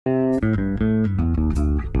What's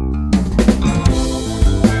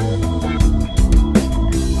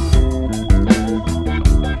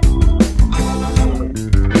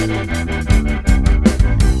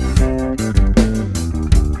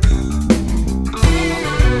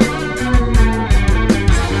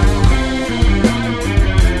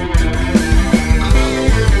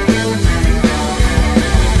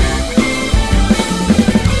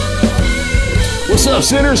up,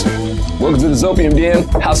 sinners? Welcome to the ZOpium Den,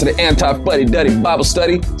 house of the anti-fuddy-duddy Bible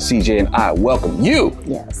study. CJ and I welcome you.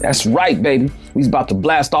 Yes. That's right, baby. We's about to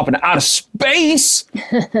blast off into outer space.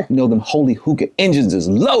 You know, them holy hookah engines is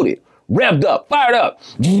loaded, revved up, fired up.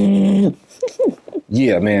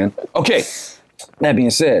 Yeah, man. Okay, that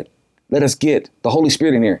being said, let us get the Holy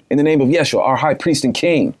Spirit in here. In the name of Yeshua, our high priest and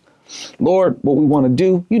king. Lord, what we want to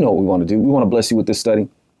do, you know what we want to do. We want to bless you with this study.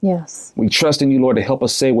 Yes. We trust in you, Lord, to help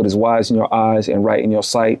us say what is wise in your eyes and right in your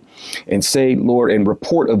sight, and say, Lord, and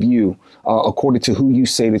report of you according to who you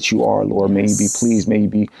say that you are, Lord. May you be pleased. May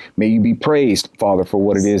you be praised, Father, for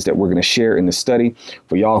what it is that we're going to share in the study.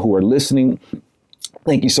 For y'all who are listening,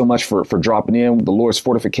 thank you so much for dropping in. The Lord's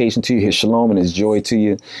fortification to you, his shalom and his joy to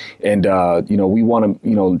you. And, we want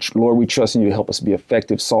to, Lord, we trust in you to help us be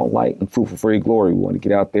effective, salt, light, and fruitful for your glory. We want to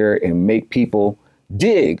get out there and make people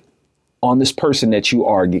dig on this person that you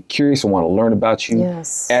are, get curious and want to learn about you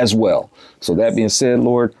as well. So that being said,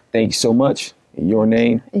 Lord, thank you so much. In your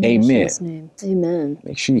name, amen. Name. Amen.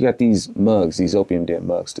 Make sure you got these mugs, these Opium Den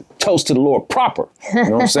mugs, to toast to the Lord proper. You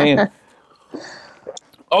know what I'm saying?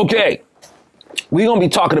 Okay, we're going to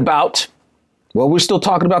be talking about, well, we're still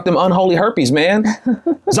talking about them unholy herpes, man.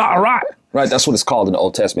 Zarat, right? That's what it's called in the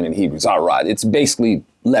Old Testament in Hebrew, Zarat. It's basically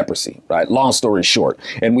leprosy, right? Long story short.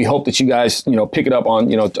 And we hope that you guys, pick it up on,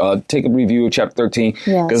 take a review of chapter 13.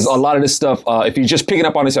 Because a lot of this stuff, if you're just picking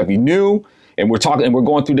up on this stuff, you new, and we're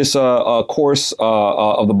going through this course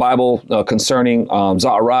of the Bible concerning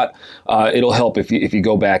Zarat. It'll help if you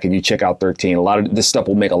go back and you check out 13. A lot of this stuff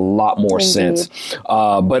will make a lot more sense.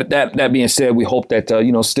 But that being said, we hope that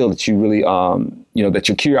still that you really that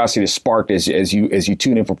your curiosity is sparked as you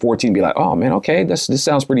tune in for 14. Be like, oh man, okay, this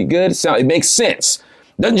sounds pretty good. It makes sense.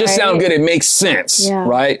 Doesn't just sound good. It makes sense,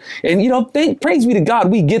 right? And praise be to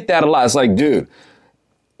God, we get that a lot. It's like, dude,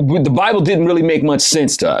 the Bible didn't really make much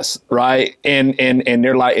sense to us, right? And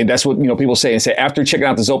they're like, and that's what people say after checking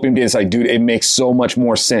out the ZOpium Den, it's like, dude, it makes so much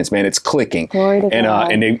more sense, man. It's clicking,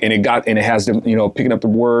 and it has them, picking up the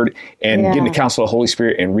word and getting the counsel of the Holy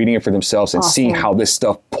Spirit and reading it for themselves and seeing how this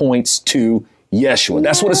stuff points to Yeshua.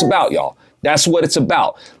 That's what it's about, y'all. That's what it's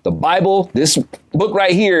about. The Bible, this book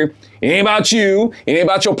right here, it ain't about you. It ain't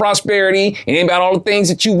about your prosperity. It ain't about all the things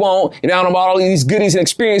that you want. It ain't about all these goodies and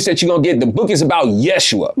experience that you're going to get. The book is about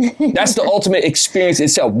Yeshua. That's the ultimate experience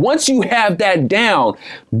itself. Once you have that down,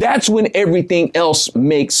 that's when everything else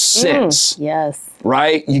makes sense. Yes.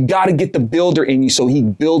 Right? You got to get the builder in you so he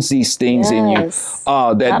builds these things in you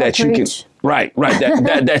that you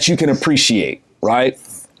can, that you can appreciate. Right?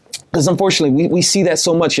 Because unfortunately, we see that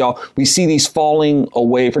so much, y'all. We see these falling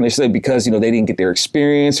away from this because, they didn't get their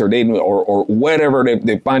experience or whatever.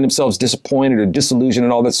 They find themselves disappointed or disillusioned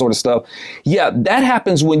and all that sort of stuff. Yeah, that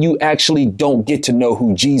happens when you actually don't get to know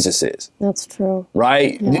who Jesus is. That's true.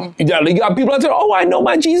 Right? Yeah. You got people out there, oh, I know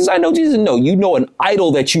my Jesus. I know Jesus. No, you know an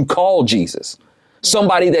idol that you call Jesus.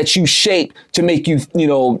 Somebody that you shape to make you,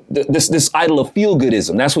 this idol of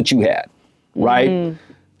feel-goodism. That's what you had. Right? Mm-hmm.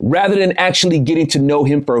 Rather than actually getting to know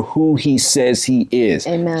him for who he says he is.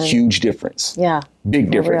 Amen. Huge difference. Yeah. Big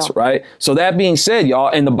difference, right? So that being said, y'all,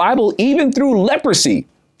 in the Bible, even through leprosy,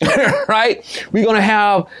 right? We're going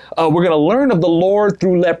to learn of the Lord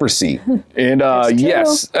through leprosy. And all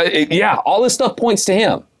this stuff points to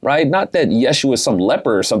him, right? Not that Yeshua is some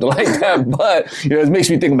leper or something like that, but it makes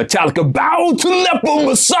me think of Metallica, bow to leper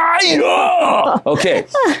Messiah. Okay.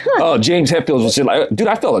 Oh, James Hetfield was just like, dude,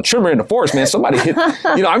 I felt a tremor in the forest, man. Somebody hit,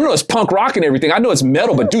 I know it's punk rock and everything. I know it's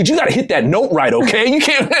metal, but dude, you got to hit that note right, okay? You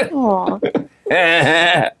can't.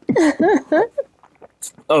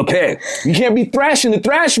 Okay, you can't be thrashing the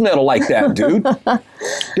thrash metal like that, dude.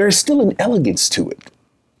 There's still an elegance to it.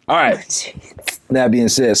 All right. That being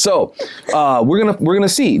said, so we're gonna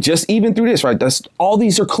see just even through this, right? All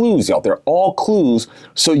these are clues, y'all. They're all clues,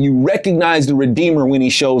 so you recognize the Redeemer when he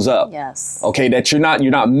shows up. Yes. Okay, that you're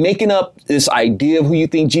not making up this idea of who you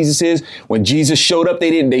think Jesus is. When Jesus showed up,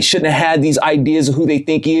 they shouldn't have had these ideas of who they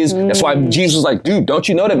think he is. That's why Jesus was like, dude, don't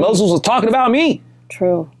you know that Moses was talking about me?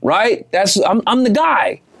 True. Right? I'm the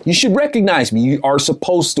guy. You should recognize me. You are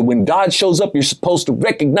supposed to. When God shows up, you're supposed to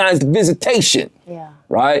recognize the visitation. Yeah.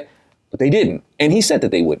 Right? But they didn't. And he said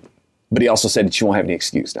that they wouldn't. But he also said that you won't have any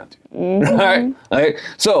excuse not to. Mm-hmm. All right?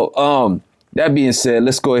 So, That being said,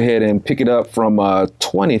 let's go ahead and pick it up from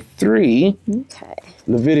 23. Okay.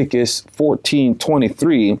 Leviticus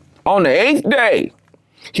 14:23. On the 8th day,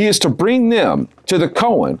 he is to bring them to the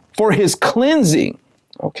Cohen for his cleansing.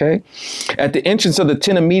 Okay. At the entrance of the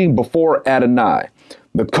tent of meeting before Adonai,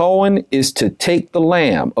 the Cohen is to take the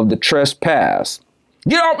lamb of the trespass.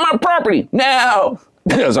 Get off my property now.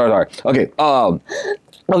 sorry. Okay. Of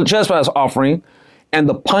the trespass offering and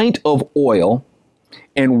the pint of oil,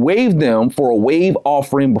 and wave them for a wave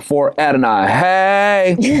offering before Adonai.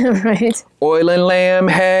 Hey. Right. Oil and lamb,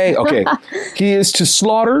 hey. Okay. He is to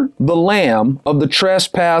slaughter the lamb of the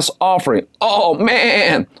trespass offering. Oh,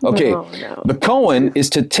 man. Okay. Oh, no. The Cohen is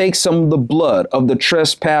to take some of the blood of the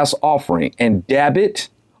trespass offering and dab it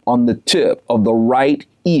on the tip of the right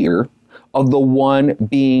ear of the one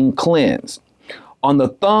being cleansed, on the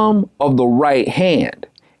thumb of the right hand,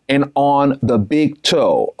 and on the big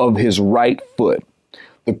toe of his right foot.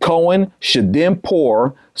 The Cohen should then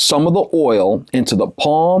pour some of the oil into the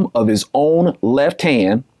palm of his own left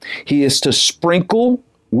hand. He is to sprinkle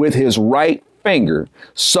with his right finger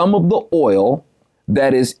some of the oil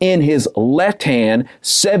that is in his left hand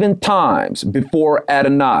 7 times before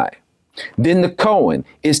Adonai. Then the Cohen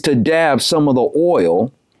is to dab some of the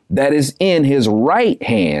oil that is in his right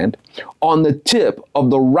hand on the tip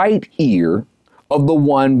of the right ear of the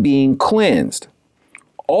one being cleansed.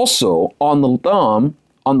 Also on the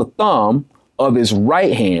thumb of his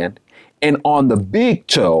right hand and on the big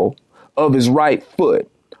toe of his right foot,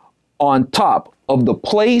 on top of the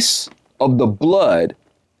place of the blood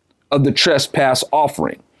of the trespass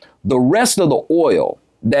offering. The rest of the oil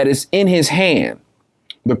that is in his hand,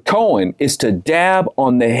 the Cohen is to dab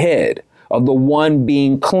on the head of the one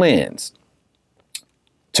being cleansed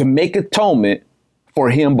to make atonement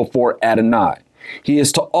for him before Adonai. He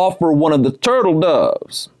is to offer one of the turtle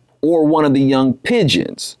doves or one of the young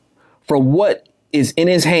pigeons for what is in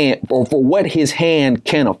his hand, or for what his hand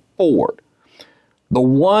can afford. The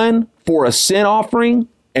one for a sin offering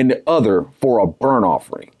and the other for a burnt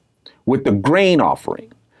offering. With the grain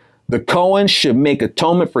offering, the Cohen should make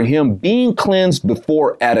atonement for him being cleansed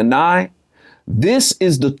before Adonai. This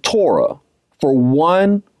is the Torah for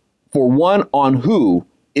one on who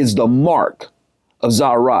is the mark of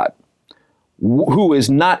Zarat, who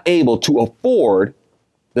is not able to afford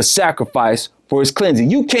the sacrifice for his cleansing.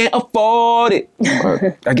 You can't afford it.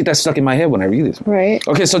 I get that stuck in my head when I read this. Right.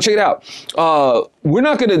 Okay, so check it out. We're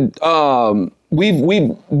not going to,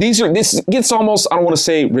 this gets almost, I don't want to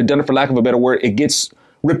say redundant for lack of a better word. It gets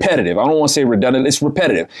repetitive. I don't want to say redundant. It's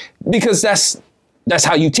repetitive because that's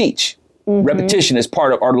how you teach. Mm-hmm. Repetition is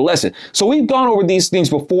part of our lesson. So we've gone over these things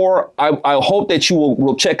before. I hope that you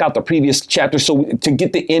will check out the previous chapters to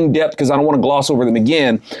get the in-depth, because I don't want to gloss over them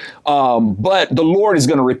again. But the Lord is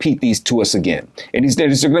going to repeat these to us again. And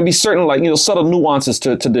there's going to be certain subtle nuances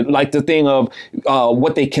to like the thing of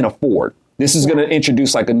what they can afford. This is going to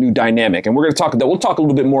introduce like a new dynamic, and we'll talk a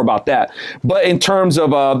little bit more about that. But in terms of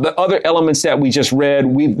the other elements that we just read,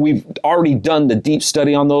 we've already done the deep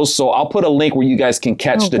study on those. So I'll put a link where you guys can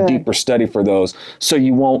catch the deeper study for those, so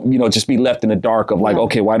you won't just be left in the dark of like,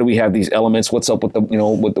 okay, why do we have these elements? What's up with the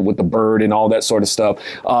with the bird and all that sort of stuff?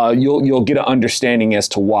 You'll get an understanding as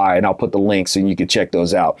to why, and I'll put the links and you can check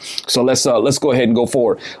those out. So let's go ahead and go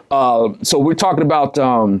forward. So we're talking about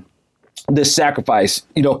this sacrifice,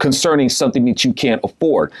 concerning something that you can't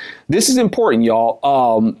afford. This is important,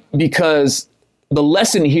 y'all, because the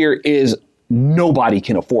lesson here is nobody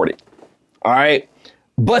can afford it. All right.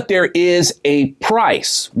 But there is a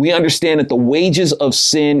price. We understand that the wages of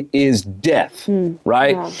sin is death,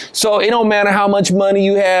 right? Yeah. So it don't matter how much money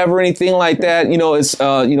you have or anything like that. It's,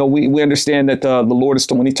 we understand that the Lord is,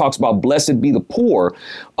 when he talks about blessed be the poor,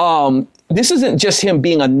 this isn't just him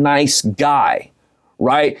being a nice guy.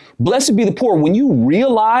 Right? Blessed be the poor. When you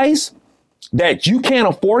realize that you can't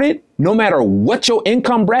afford it, no matter what your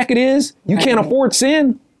income bracket is, you can't afford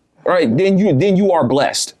sin. All right. Then you are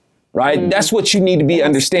blessed. Right. That's what you need to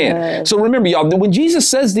understand. Good. So remember, y'all, when Jesus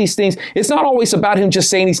says these things, it's not always about him just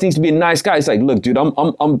saying these things to be a nice guy. It's like, look, dude,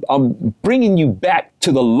 I'm bringing you back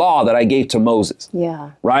to the law that I gave to Moses. Yeah.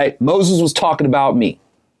 Right. Moses was talking about me.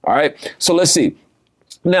 All right. So let's see.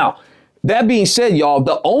 Now, that being said, y'all,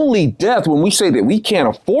 the only death, when we say that we can't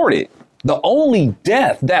afford it, the only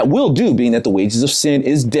death that will do, being that the wages of sin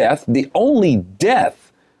is death, the only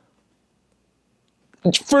death,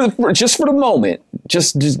 for the moment,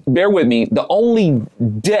 just bear with me, the only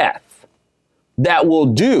death that will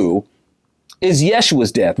do is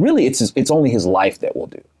Yeshua's death. Really, it's only his life that will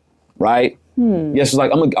do, right? Yeshua's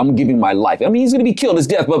like, I'm giving my life. I mean, he's going to be killed, his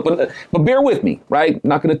death, but bear with me, right? I'm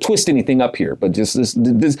not going to twist anything up here, but just this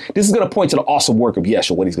is going to point to the awesome work of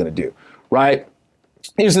Yeshua, what he's going to do, right?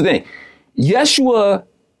 Here's the thing. Yeshua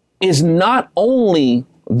is not only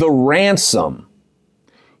the ransom.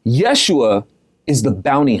 Yeshua is the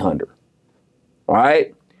bounty hunter. All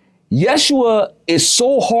right. Yeshua is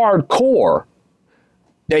so hardcore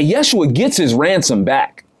that Yeshua gets his ransom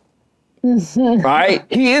back. Right?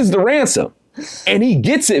 He is the ransom and he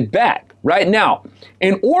gets it back. Right now,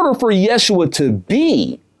 in order for Yeshua to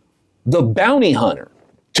be the bounty hunter,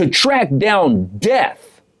 to track down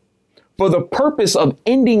death for the purpose of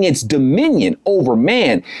ending its dominion over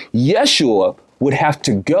man, Yeshua would have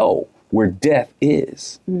to go where death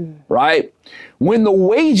is, right? When the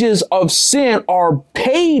wages of sin are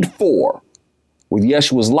paid for with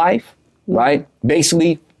Yeshua's life, right?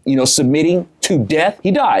 Basically, submitting to death.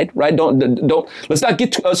 He died, right? Let's not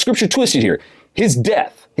get scripture twisted here. His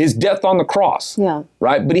death on the cross,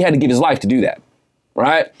 right? But he had to give his life to do that,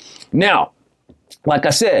 right? Now, like I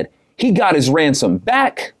said, he got his ransom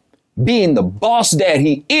back, being the boss that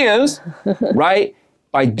he is, right?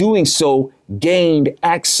 By doing so, gained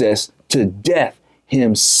access to death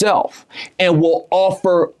himself and will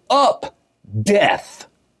offer up death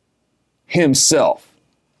himself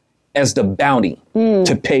as the bounty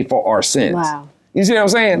to pay for our sins. Wow. You see what I'm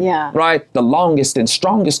saying? Yeah. Right? The longest and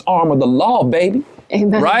strongest arm of the law, baby.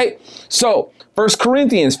 Amen. Right? So 1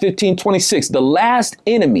 Corinthians 15:26, the last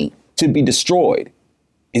enemy to be destroyed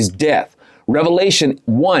is death. Revelation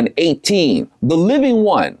 1:18, the living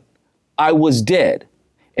one, I was dead.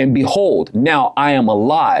 And behold, now I am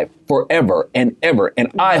alive forever and ever, and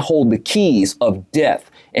I hold the keys of death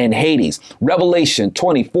and Hades. Revelation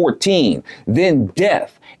 20:14, then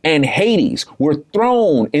death and Hades were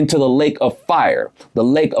thrown into the lake of fire. The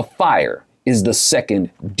lake of fire is the second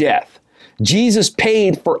death. Jesus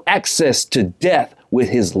paid for access to death with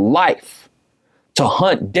his life to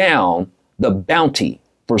hunt down the bounty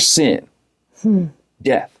for sin.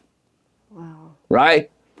 Death. Wow. Right?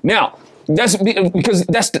 Now, that's because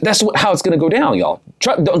how it's going to go down, y'all.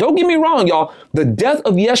 Don't get me wrong, y'all. The death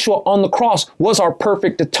of Yeshua on the cross was our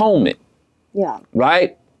perfect atonement. Yeah.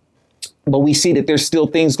 Right? But we see that there's still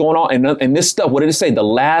things going on. And this stuff, what did it say? The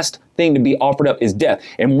last thing to be offered up is death.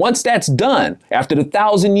 And once that's done, after the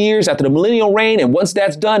 1,000 years, after the millennial reign, and once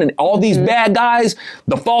that's done, and all these bad guys,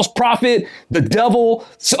 the false prophet, the devil,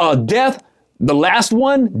 death, the last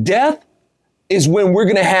one, death, is when we're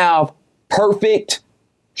going to have perfect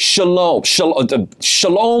shalom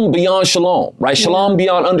beyond shalom, right? Shalom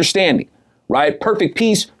beyond understanding, right? Perfect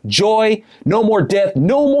peace, joy, no more death,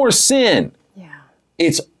 no more sin. Yeah.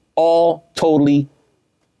 It's all totally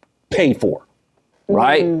paid for,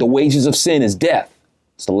 right? The wages of sin is death.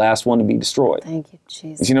 It's the last one to be destroyed. Thank you,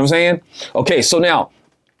 Jesus. You know what I'm saying? Okay, so now,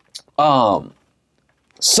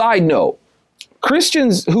 side note,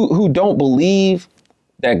 Christians who don't believe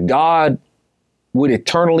that God would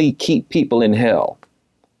eternally keep people in hell.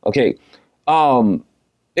 Okay,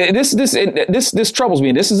 this troubles me,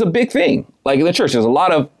 and this is a big thing. Like in the church, there's a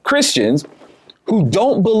lot of Christians who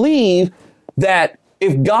don't believe that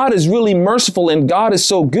if God is really merciful and God is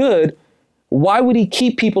so good, why would he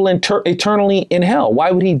keep people eternally in hell? Why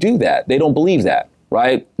would he do that? They don't believe that,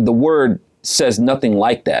 right? The word says nothing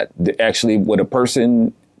like that. Actually, what a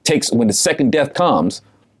person takes when the second death comes,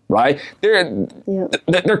 right? They're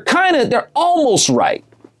almost right,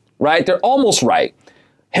 right? They're almost right.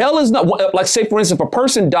 Hell is not, like say for instance, if a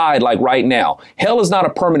person died like right now, hell is not a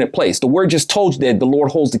permanent place. The word just told you that the Lord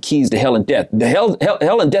holds the keys to hell and death. The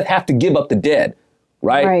hell and death have to give up the dead,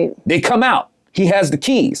 right? They come out. He has the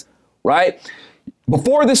keys, right?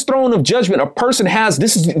 Before this throne of judgment, a person has,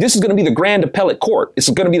 this is going to be the grand appellate court. It's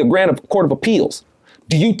going to be the grand court of appeals.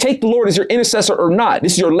 Do you take the Lord as your intercessor or not?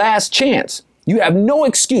 This is your last chance. You have no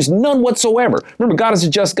excuse, none whatsoever. Remember, God is a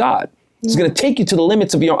just God. He's going to take you to the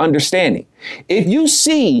limits of your understanding. If you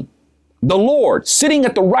see the Lord sitting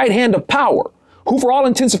at the right hand of power, who for all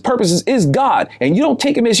intents and purposes is God, and you don't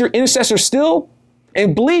take him as your intercessor still,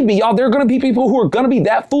 and believe me, y'all, there are going to be people who are going to be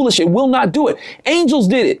that foolish and will not do it. Angels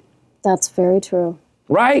did it. That's very true.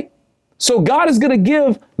 Right? So God is going to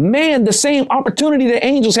give man the same opportunity that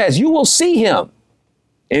angels has. You will see him.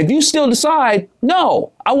 And if you still decide,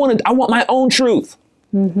 no, I want my own truth.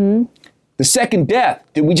 Mm-hmm. The second death.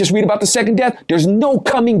 Did we just read about the second death? There's no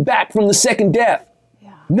coming back from the second death.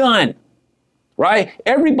 Yeah. None. Right?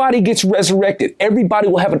 Everybody gets resurrected. Everybody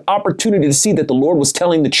will have an opportunity to see that the Lord was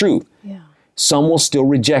telling the truth. Yeah. Some will still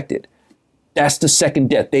reject it. That's the second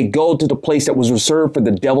death. They go to the place that was reserved for the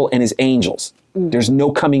devil and his angels. There's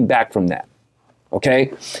no coming back from that.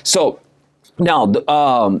 Okay? So now,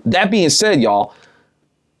 that being said, y'all,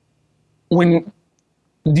 when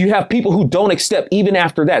you have people who don't accept, even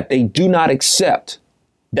after that, they do not accept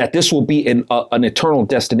that this will be an eternal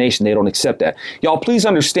destination. They don't accept that. Y'all, please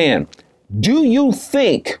understand. Do you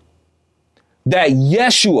think that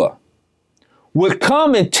Yeshua would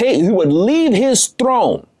come and he would leave his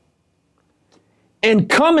throne and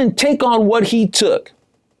come and take on what he took,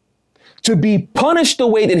 to be punished the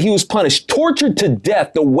way that he was punished, tortured to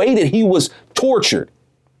death the way that he was tortured,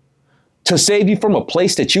 to save you from a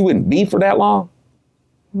place that you wouldn't be for that long?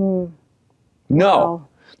 No. Wow.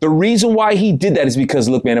 The reason why he did that is because,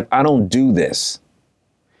 look, man, if I don't do this,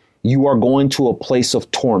 you are going to a place of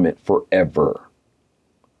torment forever.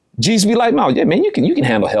 Jesus be like, no, yeah, man, you can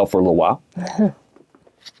handle hell for a little while. Ain't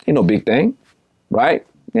no big thing, right?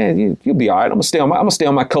 Yeah, you'll be all right. I'm gonna stay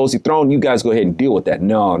on my cozy throne. You guys go ahead and deal with that.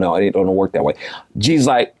 No, it don't work that way. Jesus,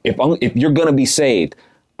 like, if you're gonna be saved,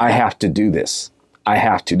 I have to do this. I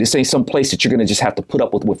have to. This ain't some place that you're gonna just have to put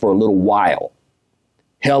up with for a little while.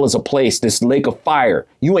 Hell is a place, this lake of fire.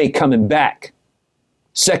 You ain't coming back.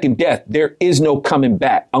 Second death, there is no coming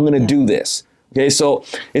back. I'm gonna do this. Okay, so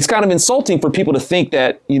it's kind of insulting for people to think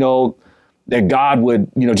that, that God would,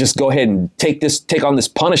 just go ahead and take on this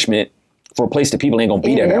punishment for a place that people ain't gonna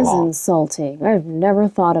be there that long. It is insulting. I've never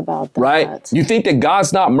thought about that. Right? You think that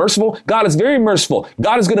God's not merciful? God is very merciful.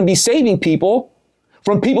 God is gonna be saving people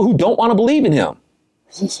from people who don't want to believe in him.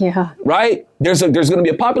 Yeah. Right? There's gonna be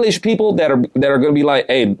a population of people that are gonna be like,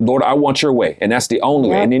 hey, Lord, I want your way. And that's the only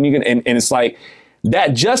way. And then and it's like,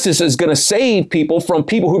 that justice is going to save people from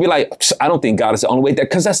people who be like, I don't think God is the only way,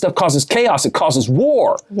 because that stuff causes chaos. It causes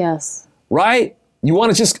war. Yes. Right? We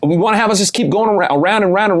want to have us just keep going around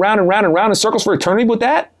in circles for eternity with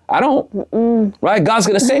that? I don't. Right? God's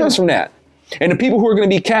going to save us from that. And the people who are going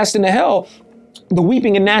to be cast into hell, the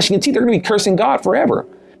weeping and gnashing of teeth, they're going to be cursing God forever,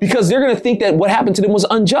 because they're going to think that what happened to them was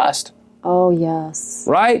unjust. Oh, yes.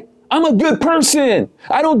 Right? I'm a good person.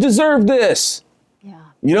 I don't deserve this.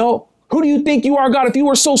 Yeah. Who do you think you are, God? If you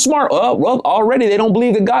were so smart, well, already they don't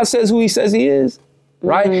believe that God says who he says he is,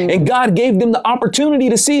 right? And God gave them the opportunity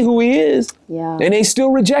to see who he is, and they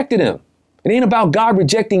still rejected him. It ain't about God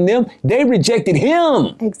rejecting them. They rejected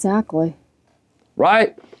him. Exactly.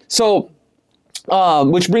 Right? So,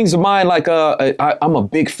 which brings to mind, like, I'm a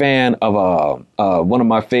big fan of one of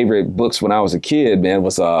my favorite books when I was a kid, man,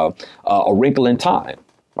 was A Wrinkle in Time.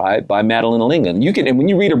 Right, by Madeline Allingham. And when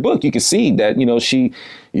you read her book, you can see that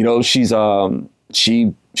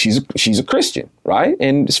she's a Christian, right?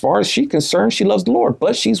 And as far as she's concerned, she loves the Lord,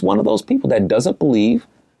 but she's one of those people that doesn't believe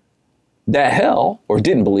that hell, or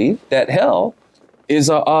didn't believe that hell is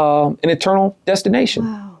an eternal destination.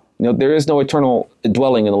 Wow. There is no eternal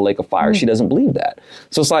dwelling in the lake of fire. She doesn't believe that.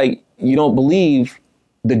 So it's like, you don't believe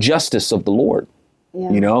the justice of the Lord.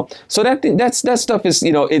 Yeah. So that stuff is,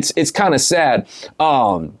 it's kind of sad.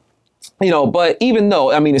 But even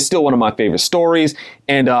though, it's still one of my favorite stories,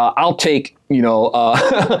 and I'll take,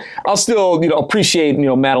 I'll still, appreciate,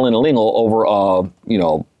 Madeline Allingham over,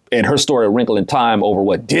 and her story, A Wrinkle in Time, over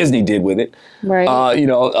what Disney did with it. Right.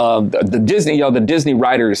 The Disney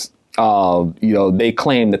writers, they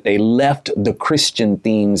claim that they left the Christian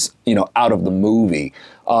themes, out of the movie,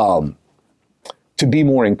 to be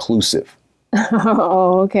more inclusive.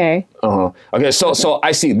 Oh, okay. Okay, so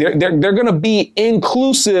I see they're going to be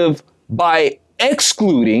inclusive by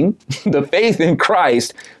excluding the faith in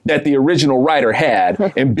Christ that the original writer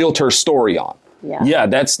had and built her story on. Yeah,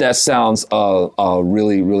 that sounds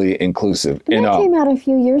really, really inclusive. And that came out a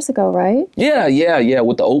few years ago, right? Yeah,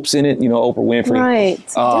 with the Opes in it, Oprah Winfrey. Right.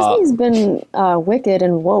 Disney's been wicked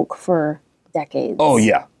and woke for decades. Oh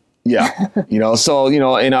yeah. Yeah.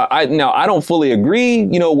 And I don't fully agree,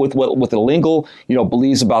 with what Allingham,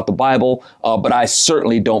 believes about the Bible, but I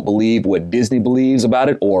certainly don't believe what Disney believes about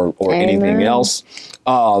it or anything else.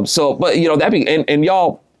 That'd be, and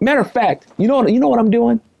y'all, matter of fact, you know what I'm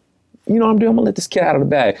doing? I'm gonna let this cat out of the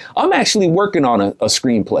bag. I'm actually working on a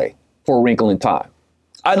screenplay for A Wrinkle in Time.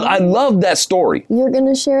 I love that story. You're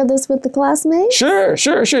gonna share this with the classmates? Sure.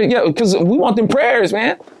 Yeah, because we want them prayers,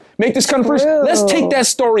 man. Make this kind of first. Let's take that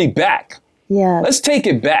story back. Yeah. Let's take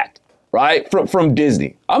it back, right? From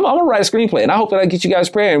Disney. I'm gonna write a screenplay, and I hope that I get you guys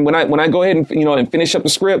prayer. And when I go ahead and and finish up the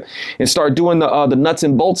script and start doing the nuts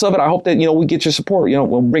and bolts of it, I hope that we get your support.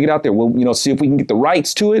 We'll bring it out there. We'll see if we can get the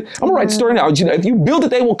rights to it. I'm gonna write the story now. If you build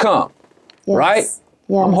it, they will come. Yes. Right?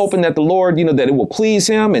 Yes. I'm hoping that the Lord, that it will please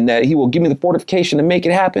him and that he will give me the fortification to make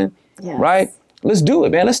it happen. Yes. Right? Let's do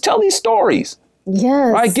it, man. Let's tell these stories.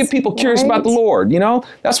 Yes. Right? Get people curious about the Lord.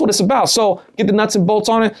 That's what it's about. So get the nuts and bolts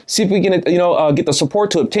on it. See if we can, get the support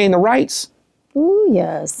to obtain the rights. Ooh,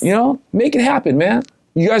 yes. Make it happen, man.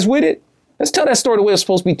 You guys with it? Let's tell that story the way it's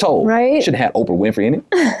supposed to be told. Right. Should have had Oprah Winfrey in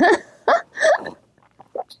it.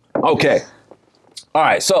 Okay. All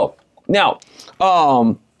right. So Now,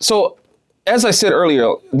 so as I said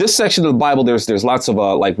earlier, this section of the Bible, there's lots of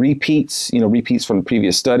like repeats, repeats from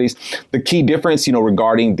previous studies. The key difference,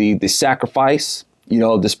 regarding the sacrifice,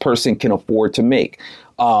 this person can afford to make.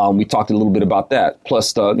 We talked a little bit about that.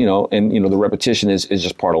 Plus, the repetition is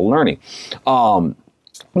just part of learning.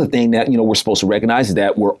 The thing that, we're supposed to recognize is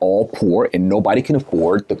that we're all poor and nobody can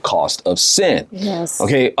afford the cost of sin. Yes.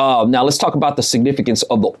 Okay. Now let's talk about the significance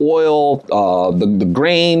of the oil, the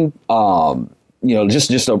grain,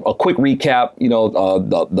 just a quick recap,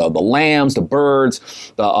 the lambs, the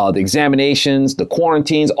birds, the examinations, the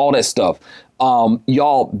quarantines, all that stuff.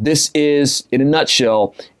 Y'all, this is, in a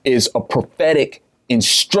nutshell, is a prophetic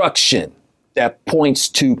instruction that points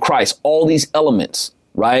to Christ. All these elements,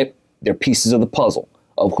 right? They're pieces of the puzzle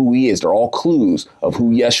of who he is. They're all clues of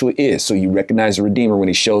who Yeshua is. So you recognize the Redeemer when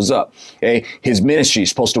he shows up. Okay. His ministry, you're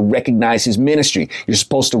supposed to recognize his ministry. You're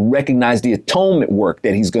supposed to recognize the atonement work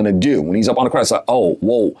that he's going to do. When he's up on the cross, it's like, oh,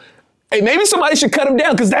 whoa. Hey, maybe somebody should cut him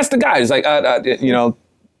down because that's the guy. It's like, but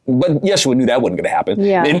Yeshua knew that wasn't going to happen.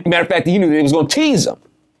 Yeah. And matter of fact, he knew that he was going to tease him.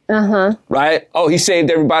 Uh-huh. Right? Oh, he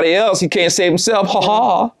saved everybody else. He can't save himself. Ha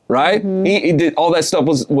ha. Right? Mm-hmm. He did all that stuff.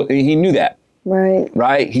 He knew that. Right.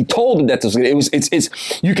 Right. He told him that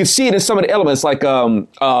it's you can see it in some of the elements like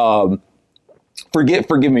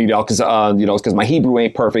forgive me, y'all, because my Hebrew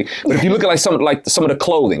ain't perfect. But if you look at some of the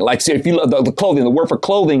clothing, like say if you look the clothing, the word for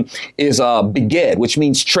clothing is beged, which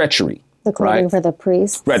means treachery. The clothing for the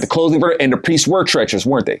priests. Right. The clothing and the priests were treacherous,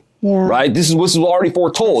 weren't they? Yeah. Right. This was already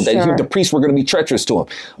foretold that the priests were going to be treacherous to him.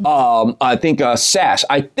 I think sash.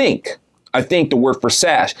 I think the word for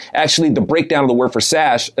sash, actually the breakdown of the word for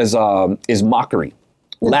sash is mockery,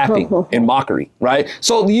 laughing and mockery, right?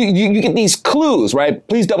 So you get these clues, right?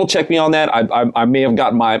 Please double check me on that. I may have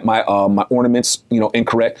gotten my ornaments,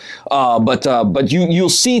 incorrect. But you'll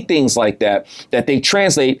see things like that they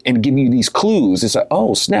translate and give you these clues. It's like,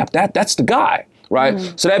 oh snap, that's the guy, right?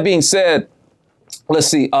 Mm. So that being said, let's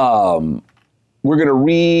see. We're going to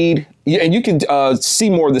read, and you can see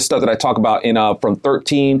more of this stuff that I talk about in from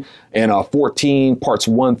 13 and 14, parts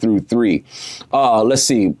 1 through 3. Let's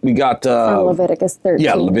see. We got from Leviticus 13.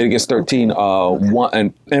 Yeah, Leviticus 13,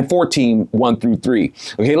 1 and 14, 1 through 3.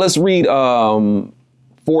 Okay, let's read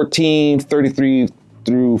 14, 33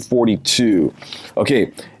 through 42.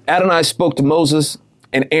 Okay, Adonai spoke to Moses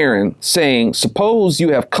and Aaron, saying, suppose you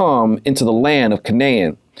have come into the land of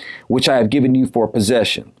Canaan, which I have given you for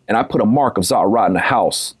possession. And I put a mark of Za'arat in the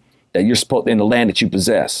house that you're supposed in the land that you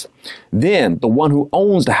possess. Then the one who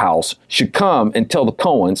owns the house should come and tell the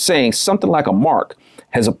Cohen, saying something like a mark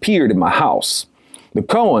has appeared in my house. The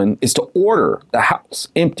Cohen is to order the house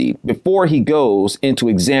emptied before he goes in to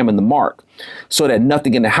examine the mark, so that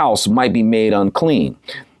nothing in the house might be made unclean.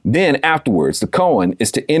 Then afterwards, the Cohen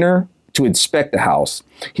is to enter to inspect the house.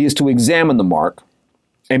 He is to examine the mark.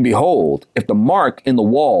 And behold, if the mark in the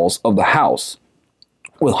walls of the house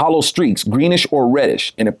with hollow streaks, greenish or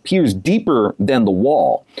reddish, and appears deeper than the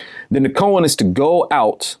wall, then the Cohen is to go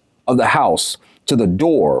out of the house to the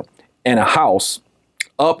door and close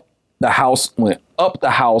up the house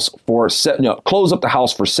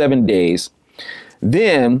for 7 days.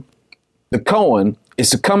 Then the Cohen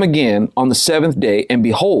is to come again on the 7th day, and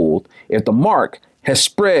behold, if the mark has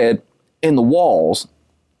spread in the walls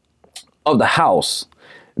of the house,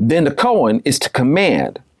 then the Cohen is to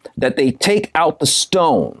command that they take out the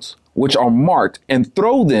stones which are marked and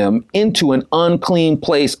throw them into an unclean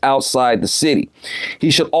place outside the city.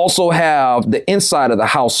 He should also have the inside of the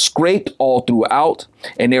house scraped all throughout,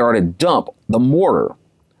 and they are to dump the mortar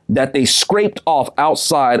that they scraped off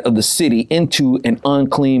outside of the city into an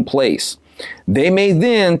unclean place. They may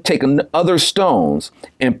then take other stones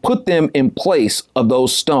and put them in place of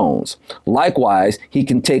those stones. Likewise, he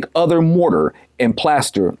can take other mortar and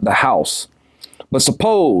plaster the house. But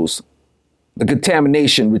suppose the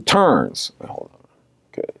contamination returns. Hold on.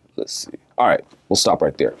 Okay, let's see. All right, we'll stop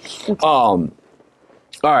right there. Okay. All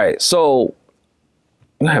right, so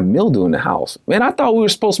I have mildew in the house. Man, I thought we were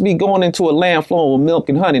supposed to be going into a land flowing with milk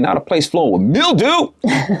and honey, not a place flowing with mildew.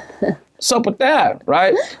 What's up with that,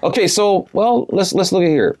 right? Okay, so, well, let's look at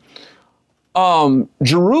here.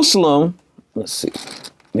 Jerusalem, let's see.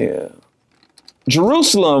 Yeah.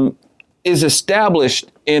 Jerusalem is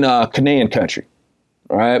established in Canaan country,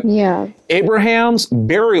 right? Yeah. Abraham's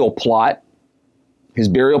burial plot, his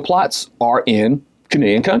burial plots are in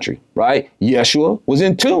Canaan country, right? Yeshua was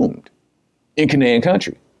entombed in Canaan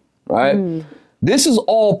country, right? Mm. This is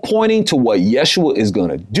all pointing to what Yeshua is going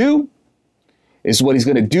to do. It's what he's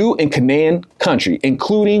going to do in Canaan country,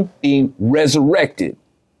 including being resurrected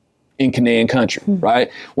in Canaan country, right?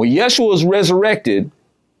 When Yeshua is resurrected,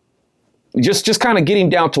 Just kind of getting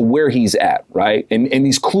down to where he's at, right? And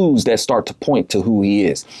these clues that start to point to who he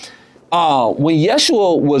is. When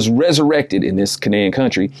Yeshua was resurrected in this Canaan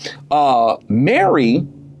country, Mary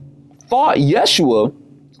thought Yeshua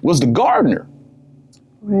was the gardener.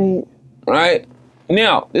 Right. Right?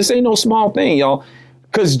 Now, this ain't no small thing, y'all,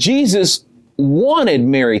 because Jesus wanted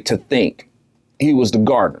Mary to think he was the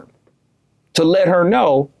gardener, to let her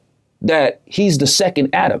know that he's the second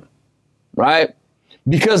Adam, right?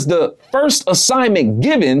 Because the first assignment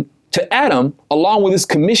given to Adam, along with his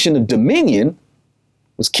commission of dominion,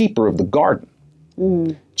 was keeper of the garden.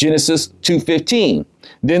 Genesis 2:15.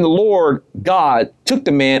 Then the Lord God took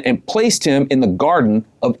the man and placed him in the Garden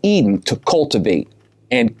of Eden to cultivate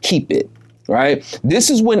and keep it, right? This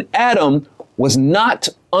is when Adam was not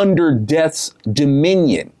under death's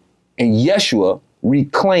dominion, and Yeshua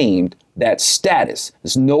reclaimed that status.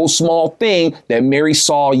 It's no small thing that Mary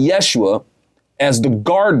saw Yeshua as the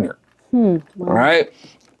gardener. Wow. All right.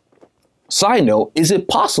 Side note, is it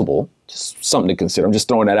possible, just something to consider, I'm just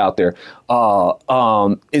throwing that out there.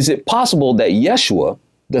 Is it possible that Yeshua,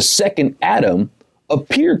 the second Adam,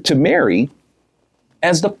 appeared to Mary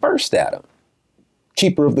as the first Adam,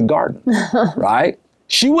 keeper of the garden, right?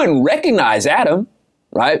 She wouldn't recognize Adam,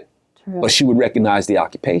 right? True. But she would recognize the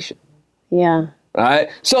occupation. Yeah. Right.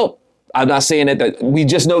 So I'm not saying that we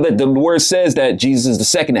just know that the word says that Jesus is the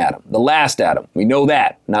second Adam, the last Adam. We know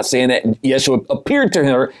that. I'm not saying that Yeshua appeared to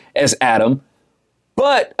her as Adam,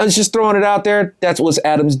 but I was just throwing it out there. That was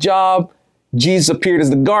Adam's job. Jesus appeared as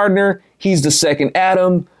the gardener. He's the second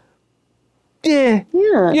Adam. Yeah.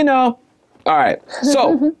 You know. All right.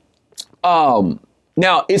 So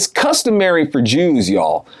now it's customary for Jews,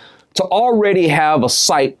 y'all, to already have a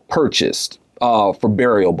site purchased for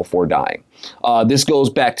burial before dying. This goes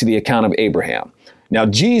back to the account of Abraham. Now,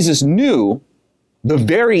 Jesus knew the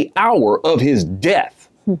very hour of his death,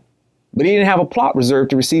 but he didn't have a plot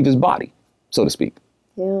reserved to receive his body, so to speak.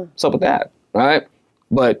 Yeah. What's up with that, right?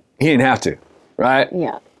 But he didn't have to, right?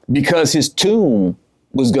 Yeah. Because his tomb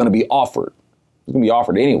was going to be offered. It was going to be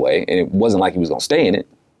offered anyway, and it wasn't like he was going to stay in it.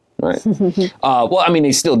 Right. Well, I mean,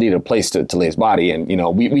 they still needed a place to lay his body. And, you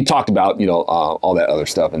know, we talked about, you know, all that other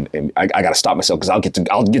stuff. And I got to stop myself because I'll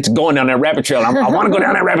get to going down that rabbit trail. I want to go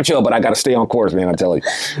down that rabbit trail, but I got to stay on course, man. I tell you.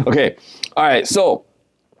 OK. All right. So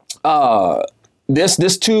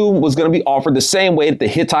this tomb was going to be offered the same way that the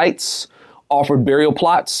Hittites offered burial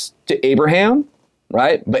plots to Abraham.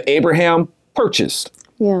 Right. But Abraham purchased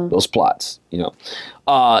those plots. You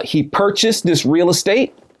know, he purchased this real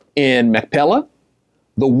estate in Machpelah.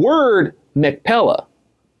 The word Machpelah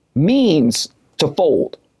means to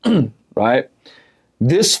fold, right?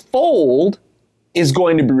 This fold is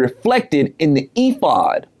going to be reflected in the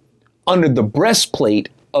ephod under the breastplate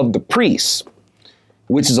of the priest,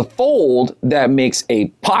 which is a fold that makes a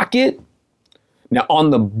pocket. Now, on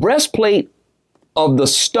the breastplate of the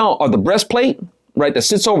stone, or the breastplate, right, that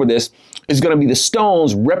sits over this, is going to be the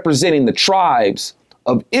stones representing the tribes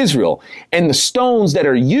of Israel. And the stones that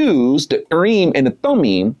are used, the Urim and the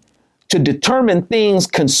Thummim, to determine things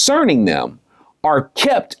concerning them are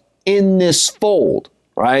kept in this fold,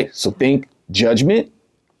 right? So think judgment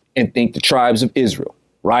and think the tribes of Israel,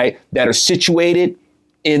 right? That are situated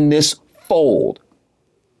in this fold.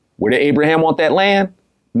 Where did Abraham want that land?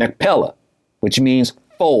 Machpelah, which means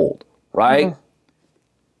fold, right?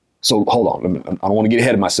 So hold on, I don't want to get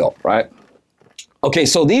ahead of myself, right? Okay,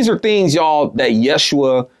 so these are things, y'all, that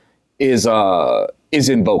Yeshua is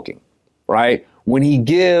invoking, right? When he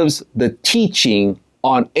gives the teaching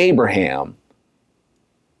on Abraham,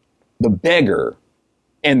 the beggar,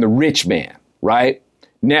 and the rich man, right?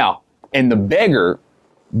 Now, and the beggar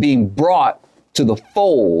being brought to the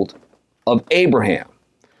fold of Abraham.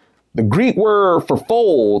 The Greek word for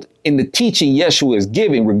fold in the teaching Yeshua is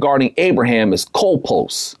giving regarding Abraham is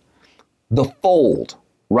kolpos, the fold.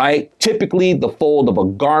 Right? Typically the fold of a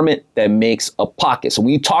garment that makes a pocket. So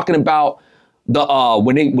when you're talking about the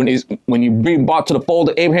when you're being brought to the fold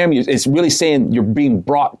of Abraham, it's really saying you're being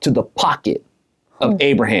brought to the pocket of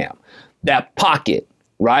Abraham. That pocket,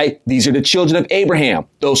 right? These are the children of Abraham.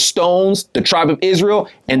 Those stones, the tribe of Israel,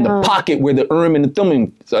 and the pocket where the Urim and the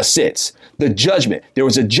Thummim sits. The judgment. There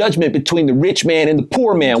was a judgment between the rich man and the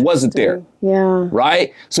poor man, wasn't there? Yeah.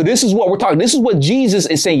 Right? So this is what we're talking. This is what Jesus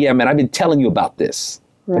is saying. Yeah, man, I've been telling you about this.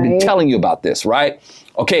 Right. I've been telling you about this, right?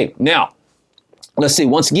 Okay, now, let's see.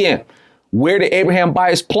 Once again, where did Abraham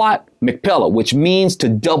buy his plot? Machpelah, which means to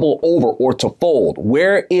double over or to fold.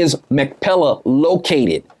 Where is Machpelah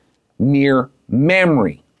located? Near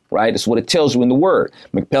Mamre, right? That's what it tells you in the word.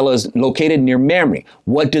 Machpelah is located near Mamre.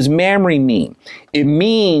 What does Mamre mean? It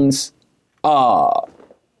means,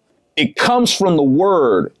 it comes from the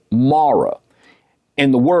word Mara.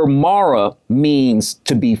 And the word Mara means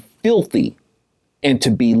to be filthy and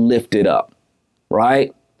to be lifted up,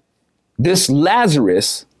 right? This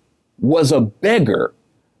Lazarus was a beggar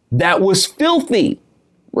that was filthy,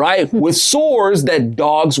 right? With sores that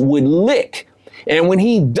dogs would lick. And when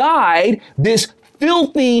he died, this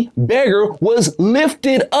filthy beggar was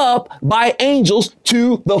lifted up by angels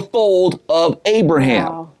to the fold of Abraham.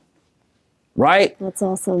 Wow. Right? That's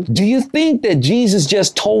awesome. Do you think that Jesus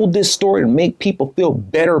just told this story to make people feel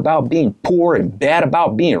better about being poor and bad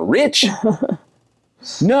about being rich?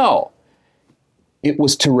 No. It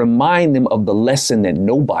was to remind them of the lesson that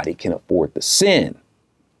nobody can afford to sin.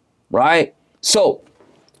 Right? So,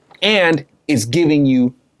 and it's giving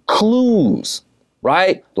you clues,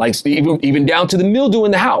 right? Like even down to the mildew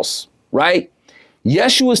in the house, right?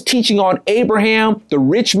 Yeshua's teaching on Abraham, the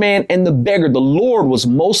rich man, and the beggar. The Lord was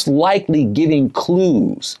most likely giving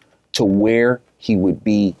clues to where he would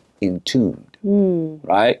be entombed,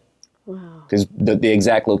 right? Wow. Because the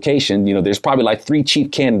exact location, there's probably like 3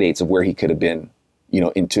 chief candidates of where he could have been,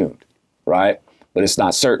 entombed, right? But it's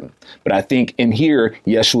not certain. But I think in here,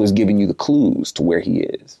 Yeshua is giving you the clues to where he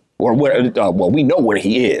is. Or where, we know where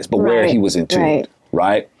he is, but where he was entombed,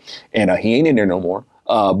 right? And he ain't in there no more.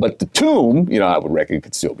 But the tomb, I would reckon it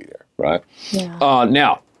could still be there, right? Yeah.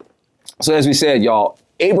 Now, so as we said, y'all,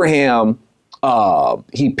 Abraham,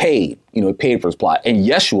 he paid for his plot. And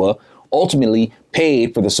Yeshua ultimately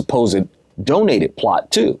paid for the supposed donated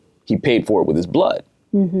plot too. He paid for it with his blood.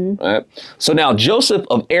 Right? So now Joseph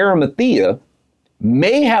of Arimathea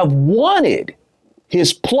may have wanted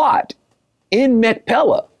his plot in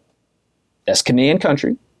Machpelah. That's Canaan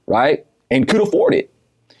country, right? And could afford it.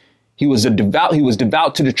 He was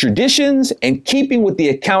devout to the traditions, and keeping with the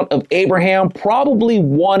account of Abraham, probably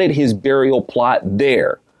wanted his burial plot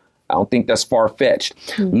there. I don't think that's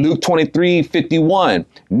far-fetched. Luke 23:51.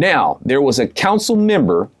 Now, there was a council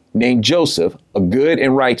member named Joseph, a good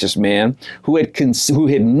and righteous man, who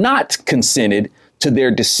had not consented to their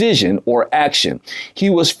decision or action. He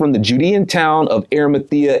was from the Judean town of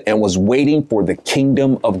Arimathea and was waiting for the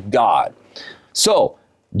kingdom of God. So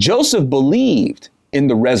Joseph believed in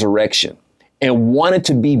the resurrection and wanted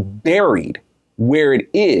to be buried where it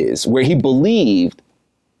is, where he believed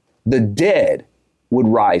the dead would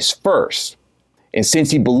rise first. And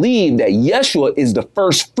since he believed that Yeshua is the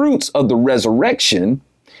first fruits of the resurrection,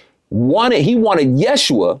 he wanted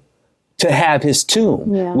Yeshua to have his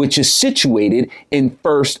tomb, which is situated in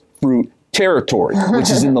first fruit territory, which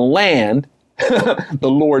is in the land the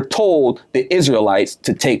Lord told the Israelites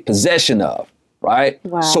to take possession of. Right?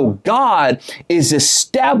 Wow. So God is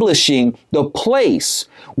establishing the place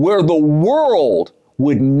where the world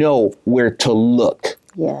would know where to look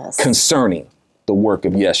concerning the work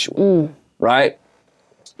of Yeshua. Right?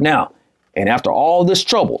 Now, and after all this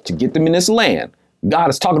trouble to get them in this land, God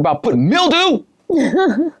is talking about putting mildew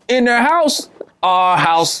in their house. Our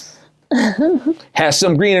house has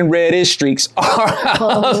some green and reddish streaks. Our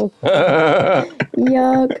house.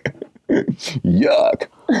 Yuck.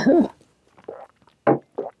 Yuck.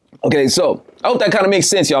 Okay, so I hope that kind of makes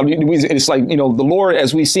sense, y'all. It's like, the Lord,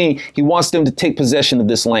 as we've seen, he wants them to take possession of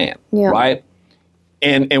this land, right?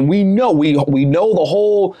 And we know the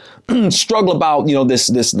whole struggle about,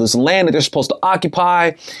 this land that they're supposed to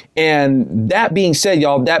occupy. And that being said,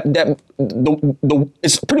 y'all,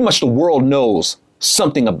 it's pretty much the world knows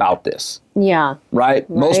something about this. Yeah. Right?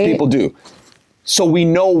 Most people do. So we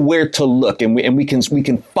know where to look, and we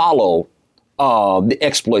can follow the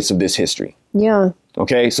exploits of this history. Yeah.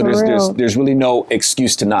 Okay, so there's really no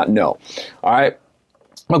excuse to not know. All right.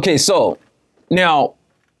 Okay, so now,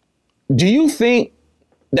 do you think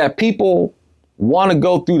that people want to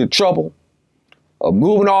go through the trouble of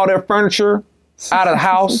moving all their furniture out of the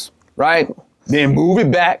house, right? Then move it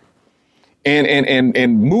back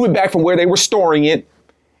and move it back from where they were storing it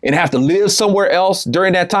and have to live somewhere else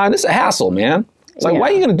during that time? It's a hassle, man. It's like, why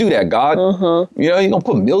are you going to do that, God? You're going to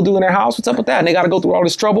put mildew in their house? What's up with that? And they got to go through all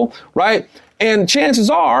this trouble, right? And chances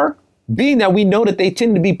are, being that we know that they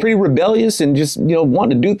tend to be pretty rebellious and just,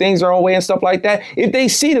 wanting to do things their own way and stuff like that, if they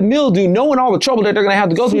see the mildew, knowing all the trouble that they're going to have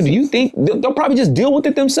to go through, do you think they'll probably just deal with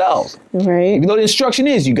it themselves? Right. Even though the instruction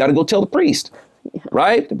is, you got to go tell the priest. Yeah.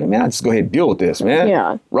 Right? Man, I just go ahead and deal with this, man.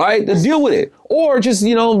 Yeah. Right? Then deal with it. Or just,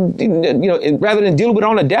 rather than deal with it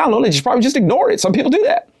on a download, they just probably just ignore it. Some people do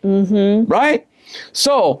that. Right?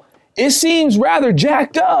 So it seems rather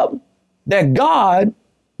jacked up that God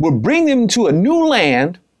would bring them to a new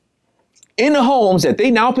land in the homes that they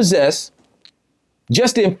now possess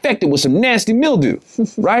just to infect it with some nasty mildew,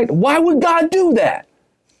 right? Why would God do that?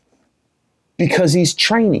 Because he's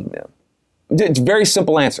training them. It's a very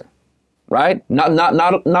simple answer. right? Not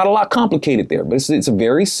a lot complicated there, but it's a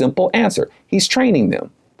very simple answer. He's training them.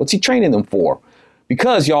 What's he training them for?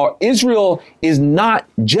 Because, y'all, Israel is not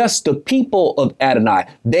just the people of Adonai.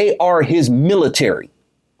 They are his military.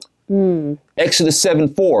 Exodus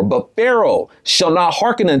 7:4. But Pharaoh shall not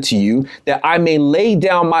hearken unto you, that I may lay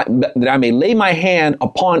my hand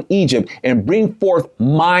upon Egypt and bring forth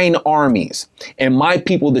mine armies and my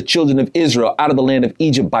people, the children of Israel, out of the land of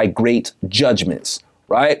Egypt by great judgments.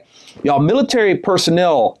 Right? Y'all, military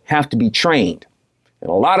personnel have to be trained. And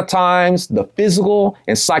a lot of times the physical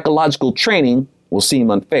and psychological training will seem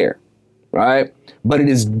unfair, right? But it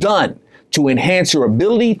is done to enhance your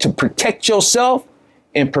ability to protect yourself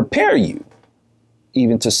and prepare you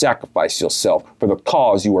even to sacrifice yourself for the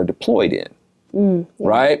cause you are deployed in,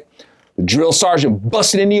 right? The drill sergeant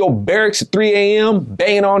busted into your barracks at 3 a.m.,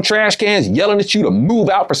 banging on trash cans, yelling at you to move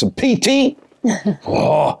out for some PT.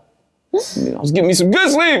 Oh, I was getting me some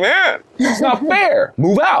good sleep, man. It's not fair.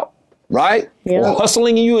 Move out, right? Yeah. Or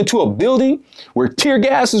hustling you into a building where tear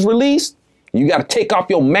gas is released. You got to take off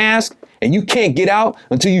your mask and you can't get out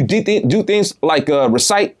until you do things like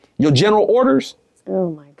recite your general orders.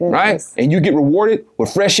 Oh, my goodness. Right? And you get rewarded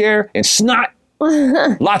with fresh air and snot.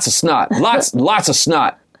 Lots of snot. Lots of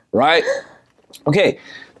snot. Right? Okay.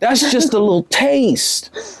 That's just a little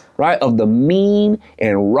taste, right, of the mean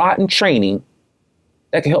and rotten training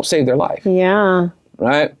that can help save their life. Yeah.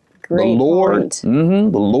 Right? Great the Lord, point.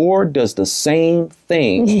 The Lord does the same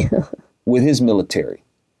thing with his military,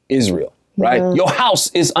 Israel. Right? Yeah. Your house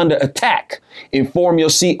is under attack. Inform your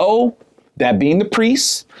CO, that being the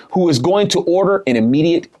priest, who is going to order an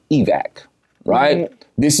immediate evac. Right?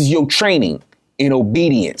 This is your training in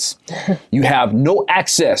obedience. You have no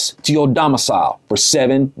access to your domicile for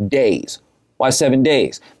 7 days. Why 7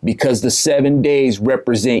 days? Because the 7 days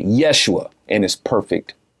represent Yeshua and his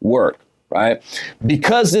perfect work. Right?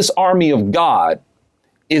 Because this army of God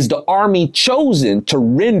is the army chosen to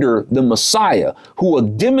render the Messiah, who will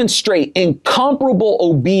demonstrate incomparable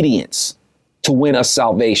obedience to win us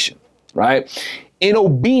salvation, right? In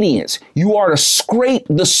obedience, you are to scrape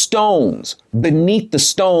the stones beneath the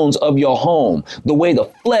stones of your home, the way the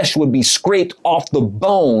flesh would be scraped off the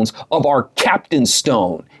bones of our captain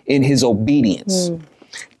stone in his obedience.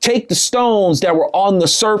 Take the stones that were on the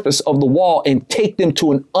surface of the wall and take them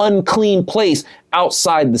to an unclean place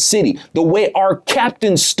outside the city. The way our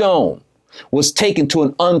captain stone was taken to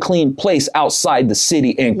an unclean place outside the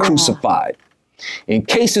city and crucified. In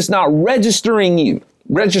case it's not registering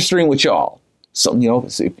with y'all. So,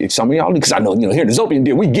 if some of y'all, because I know, here in the ZOpium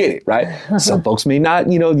deal, we get it, right? Some folks may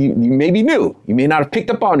not, you may be new. You may not have picked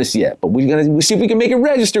up on this yet, but we'll see if we can make it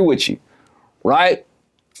register with you, right?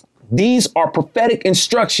 These are prophetic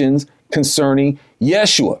instructions concerning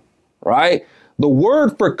Yeshua, right? The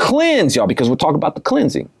word for cleanse, y'all, because we're talking about the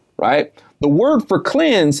cleansing, right? The word for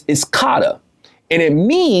cleanse is kata, and it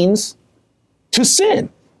means to sin,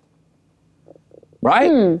 right?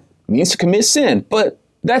 It means to commit sin, but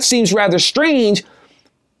that seems rather strange.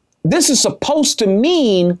 This is supposed to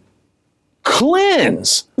mean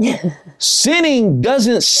cleanse. Sinning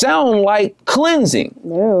doesn't sound like cleansing.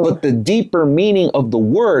 No. But the deeper meaning of the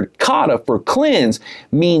word kata for cleanse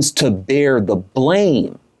means to bear the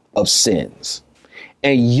blame of sins.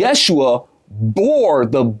 And Yeshua bore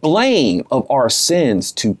the blame of our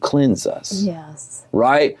sins to cleanse us. Yes.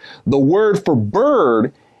 Right? The word for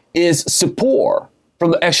bird is sipor.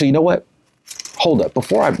 Actually, you know what? Hold up,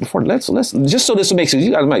 let's just so this will make sense.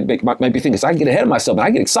 You guys might be thinking, I get ahead of myself and I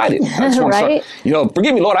get excited. I just want to start,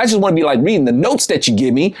 forgive me, Lord. I just want to be like reading the notes that you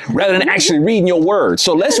give me rather than actually reading your word.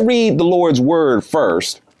 So let's read the Lord's word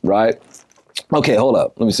first, right? Okay, hold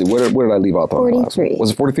up. Let me see. Where did I leave off? 43. Was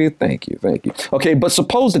it 43? Thank you. Okay, but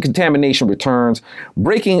suppose the contamination returns,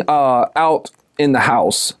 breaking out in the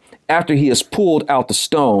house after he has pulled out the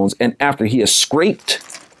stones and after he has scraped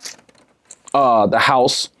the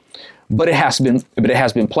house. But it has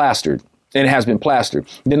been plastered. And it has been plastered.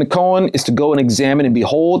 Then the Cohen is to go and examine, and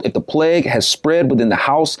behold, if the plague has spread within the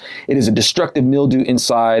house, it is a destructive mildew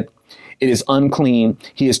inside. It is unclean.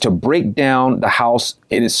 He is to break down the house,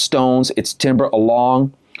 its stones, its timber,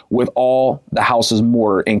 along with all the house's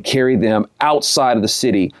mortar, and carry them outside of the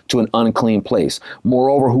city to an unclean place.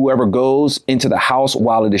 Moreover, whoever goes into the house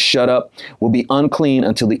while it is shut up will be unclean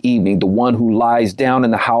until the evening. The one who lies down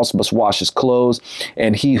in the house must wash his clothes,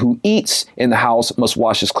 and he who eats in the house must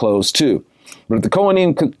wash his clothes too. But if the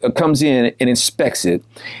Kohanim comes in and inspects it,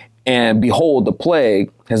 and behold, the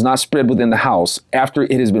plague has not spread within the house after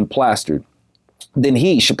it has been plastered, then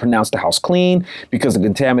he should pronounce the house clean, because the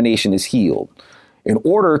contamination is healed. In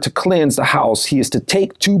order to cleanse the house, he is to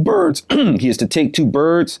take two birds.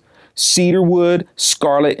 cedar wood,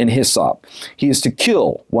 scarlet, and hyssop. He is to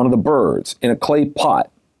kill one of the birds in a clay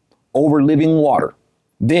pot over living water.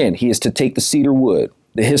 Then he is to take the cedar wood,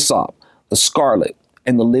 the hyssop, the scarlet,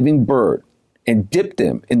 and the living bird, and dip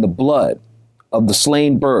them in the blood of the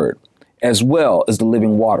slain bird, as well as the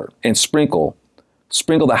living water, and sprinkle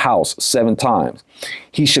the house 7 times.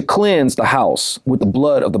 He should cleanse the house with the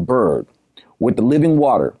blood of the bird, with the living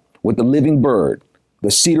water, with the living bird,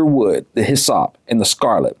 the cedar wood, the hyssop, and the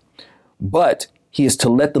scarlet. But he is to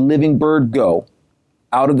let the living bird go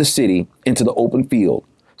out of the city into the open field.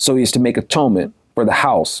 So he is to make atonement for the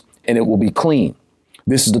house, and it will be clean.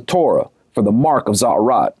 This is the Torah for the mark of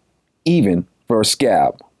Za'arat, even for a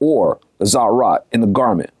scab, or the Za'arat in the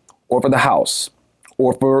garment, or for the house,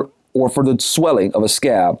 or for the swelling of a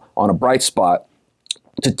scab on a bright spot,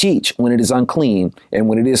 to teach when it is unclean and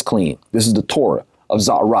when it is clean. This is the Torah of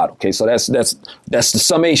Za'arat. Okay, so that's the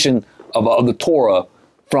summation of the Torah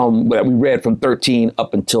from that we read from 13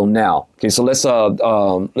 up until now. Okay, so let's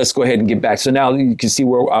go ahead and get back. So now you can see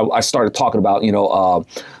where I started talking about the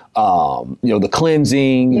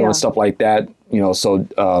cleansing, and stuff like that.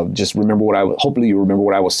 So just remember hopefully you remember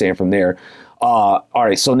what I was saying from there. All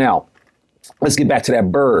right, so now let's get back to that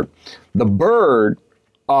bird. The bird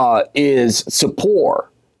is Sippor,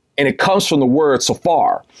 and it comes from the word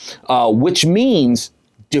safar, which means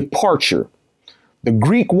departure. The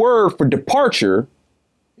Greek word for departure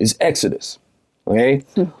is Exodus. Okay.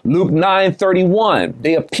 Luke 9:31.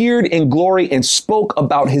 They appeared in glory and spoke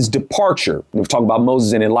about his departure. We're talking about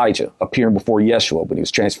Moses and Elijah appearing before Yeshua, but he was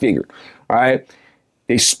transfigured. All right.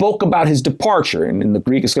 They spoke about his departure, and in the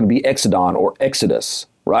Greek, it's going to be Exodon or Exodus,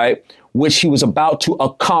 right? Which he was about to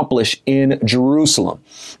accomplish in Jerusalem.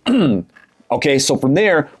 Okay. So from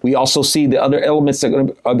there, we also see the other elements that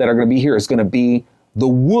are going to be here is going to be the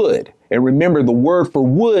wood. And remember, the word for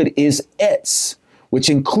wood is etz, which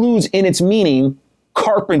includes in its meaning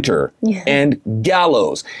carpenter and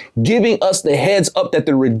gallows, giving us the heads up that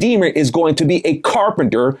the Redeemer is going to be a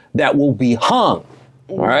carpenter that will be hung.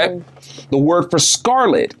 All right. The word for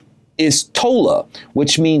scarlet is tola,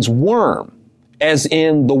 which means worm, as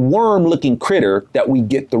in the worm looking critter that we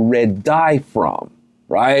get the red dye from.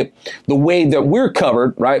 Right. The way that we're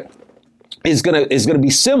covered, right, is going to be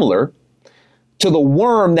similar to the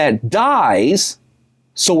worm that dies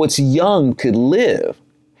so its young could live,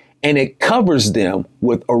 and it covers them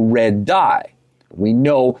with a red dye. We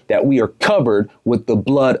know that we are covered with the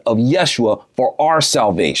blood of Yeshua for our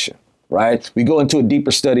salvation, right? We go into a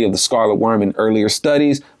deeper study of the scarlet worm in earlier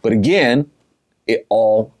studies, but again, it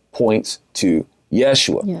all points to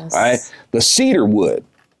Yeshua, right? The cedar wood,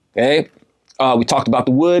 okay? We talked about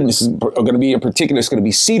the wood, and this is going to be in particular, it's going to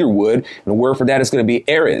be cedar wood, and the word for that is going to be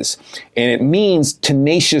eres, and it means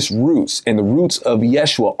tenacious roots, and the roots of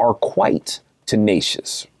Yeshua are quite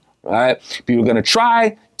tenacious, right? People are going to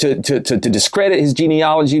try to discredit his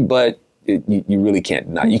genealogy, but you really can't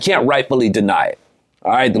deny it. You can't rightfully deny it,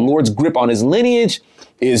 all right? The Lord's grip on his lineage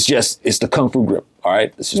it's the kung fu grip, all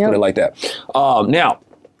right? Let's just put it like that. Now,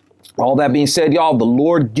 all that being said, y'all, the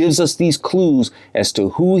Lord gives us these clues as to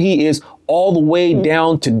who he is, all the way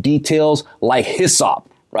down to details like hyssop,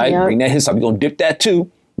 right? Bring that hyssop. You're going to dip that too,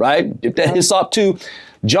 right? Dip that hyssop too.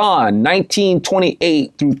 John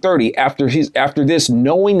 19:28 through 30. After this,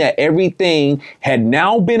 knowing that everything had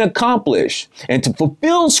now been accomplished, and to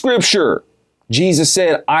fulfill scripture, Jesus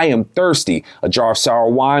said, I am thirsty. A jar of sour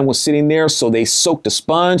wine was sitting there, so they soaked a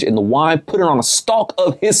sponge in the wine, put it on a stalk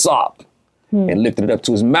of hyssop, and lifted it up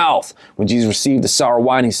to his mouth. When Jesus received the sour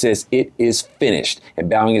wine, he says, it is finished. And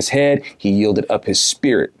bowing his head, he yielded up his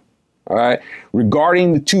spirit. All right.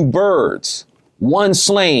 Regarding the 2 birds, one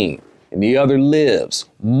slain and the other lives,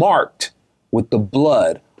 marked with the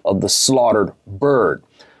blood of the slaughtered bird.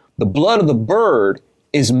 The blood of the bird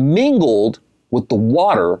is mingled with the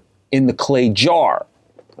water in the clay jar.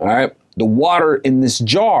 All right. The water in this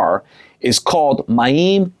jar is called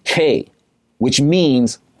Ma'im K, which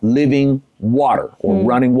means living water or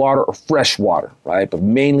running water or fresh water, right? But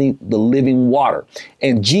mainly the living water.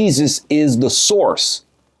 And Jesus is the source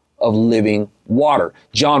of living water.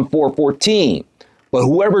 John 4:14. But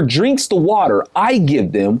whoever drinks the water I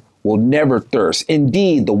give them will never thirst.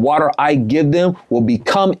 Indeed, the water I give them will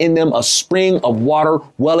become in them a spring of water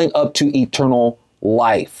welling up to eternal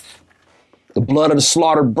life. The blood of the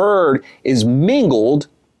slaughtered bird is mingled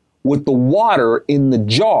with the water in the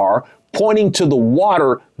jar, pointing to the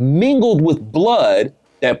water mingled with blood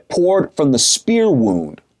that poured from the spear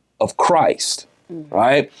wound of Christ,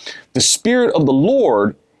 right? The Spirit of the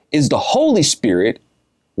Lord is the Holy Spirit,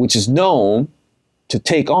 which is known to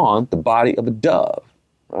take on the body of a dove,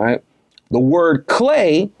 right? The word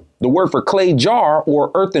clay the word for clay jar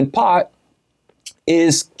or earthen pot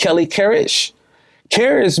is Kelly Karish.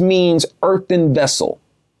 Karish means earthen vessel,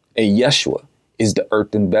 and Yeshua is the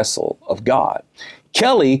earthen vessel of God.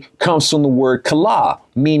 Kelly comes from the word kala,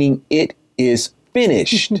 meaning it is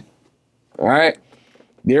finished. All right.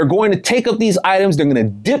 They're going to take up these items. They're going to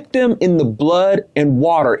dip them in the blood and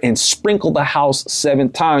water and sprinkle the house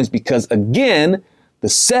 7 times because, again, the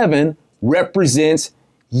 7 represents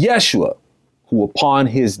Yeshua, who upon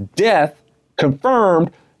his death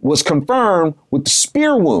was confirmed with the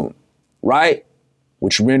spear wound, right?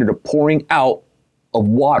 Which rendered a pouring out of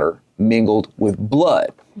water mingled with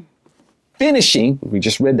blood. Finishing, we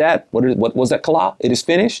just read that. What was that, Kala? It is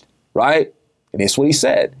finished, right? And that's what he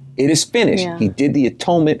said. It is finished. Yeah. He did the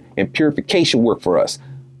atonement and purification work for us.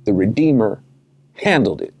 The Redeemer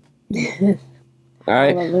handled it. All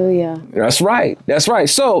right. Hallelujah. That's right. That's right.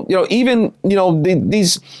 So, even,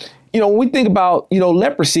 these, when we think about,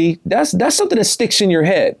 leprosy, that's something that sticks in your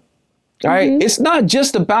head. All right. It's not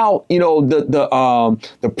just about,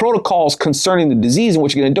 the protocols concerning the disease and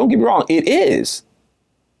what you're going to, don't get me wrong. It is.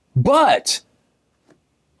 But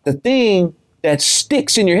the thing that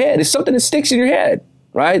sticks in your head is something that sticks in your head,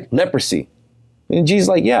 right? Leprosy. And Jesus is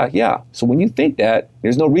like, yeah. So when you think that,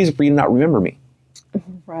 there's no reason for you to not remember me.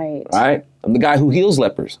 Right. Right. I'm the guy who heals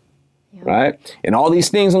lepers. Yeah. Right. And all these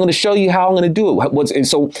things, I'm going to show you how I'm going to do it. And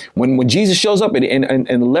so when Jesus shows up and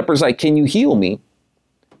the leper's like, can you heal me?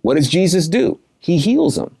 What does Jesus do? He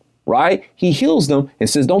heals them. Right. He heals them and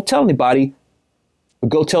says, don't tell anybody. But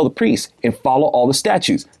go tell the priest and follow all the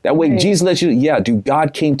statutes. That way, Jesus lets you, dude,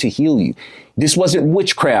 God came to heal you. This wasn't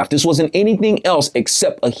witchcraft. This wasn't anything else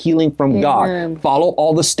except a healing from God. Follow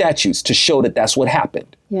all the statutes to show that that's what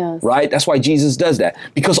happened. Yes. Right? That's why Jesus does that.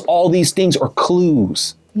 Because all these things are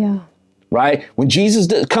clues. Yeah. Right? When Jesus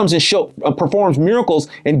comes and performs miracles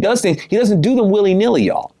and does things, he doesn't do them willy-nilly,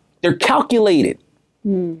 y'all. They're calculated.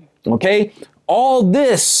 Okay? All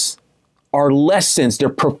this are lessons. They're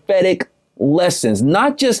prophetic lessons,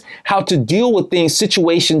 not just how to deal with things,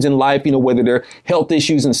 situations in life, whether they're health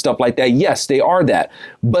issues and stuff like that. Yes, they are that.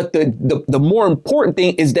 But the more important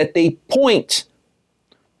thing is that they point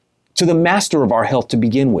to the master of our health to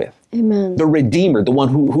begin with. Amen. The Redeemer, the one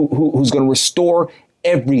who's going to restore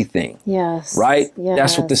everything. Yes. Right? Yes.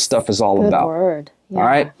 That's what this stuff is all Good about. Word. Yeah. All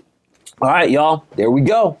right. All right, y'all. There we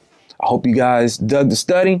go. I hope you guys dug the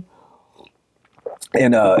study.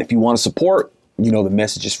 And if you want to support, the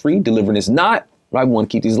message is free. Delivering is not. Right? We want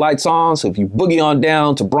to keep these lights on. So if you boogie on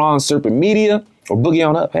down to Bronze Serpent Media or boogie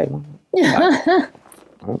on up, hey.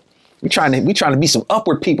 We trying to be some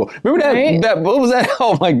upward people. Remember that what was that?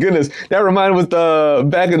 Oh my goodness. That reminded me of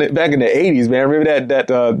back in the 80s, man. Remember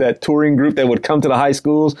that touring group that would come to the high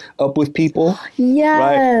schools, Up With People?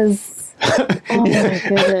 Yes. Right? Oh my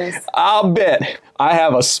goodness. I'll bet I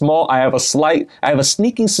have a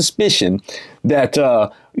sneaking suspicion that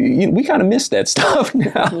we kind of missed that stuff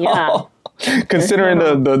now. Yeah. Considering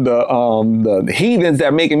the heathens that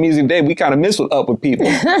are making music today, we kind of miss Up With People.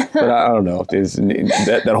 But I don't know. There's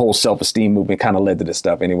that whole self-esteem movement kind of led to this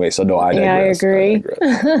stuff anyway. So no, I digress. Yeah, I agree.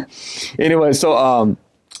 Anyway, so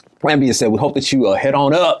that being said, we hope that you head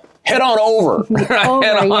on over. Head on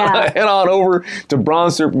over to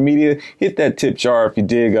Bronze Serpent Media. Hit that tip jar if you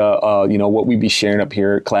dig, what we be sharing up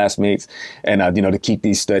here, classmates, and to keep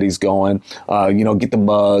these studies going. Get the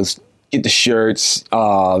mugs, get the shirts.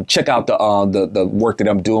 Check out the work that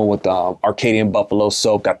I'm doing with Arcadian Buffalo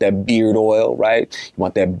Soap. Got that beard oil, right? You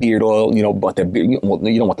want that beard oil? You don't want that beard. You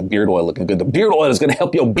don't want the beard oil looking good. The beard oil is going to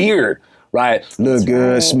help your beard. Right. Look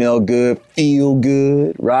good, smell good, feel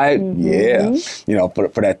good. Right. Yeah.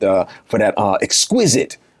 For that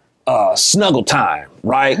exquisite snuggle time.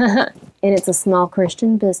 Right. And it's a small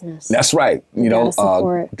Christian business. That's right.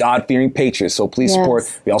 God-fearing patriots. So please support.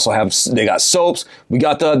 They also they got soaps. We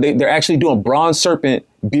got they're actually doing Bronze Serpent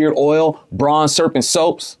beard oil, Bronze Serpent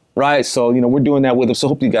soaps. Right. So, we're doing that with them. So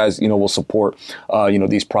hope you guys, will support,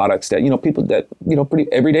 these products that, people that, pretty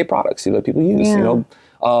everyday products that people use,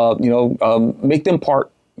 make them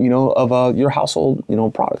part, of your household,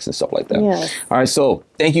 products and stuff like that. Yes. All right. So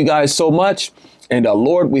thank you guys so much. And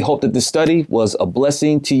Lord, we hope that this study was a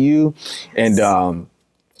blessing to you. And,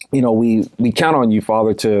 we count on you,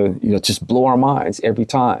 Father, to, just blow our minds every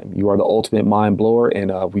time. You are the ultimate mind blower.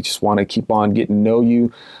 And we just want to keep on getting to know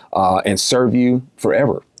you and serve you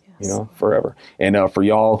forever. Forever. And for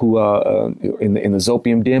y'all who in the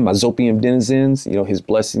ZOpium den, my ZOpium denizens, his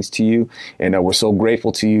blessings to you. And we're so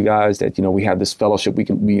grateful to you guys that, we have this fellowship. We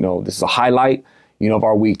can, this is a highlight, of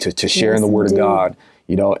our week to share in the word of God,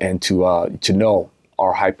 and to know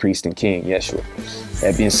our high priest and king, Yeshua.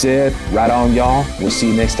 That being said, right on, y'all. We'll see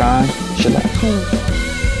you next time. Shalom.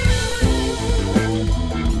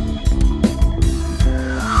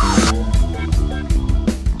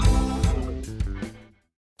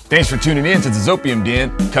 Thanks for tuning in to the ZOpium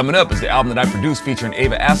Den. Coming up is the album that I produced featuring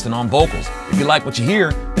Ava Aston on vocals. If you like what you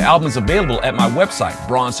hear, the album is available at my website,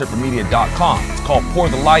 bronzeserpentmedia.com. It's called Pour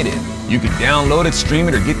the Light In. You can download it, stream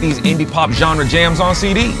it, or get these indie pop genre jams on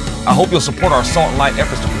CD. I hope you'll support our Salt and Light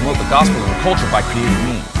efforts to promote the gospel and the culture by creating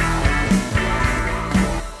means.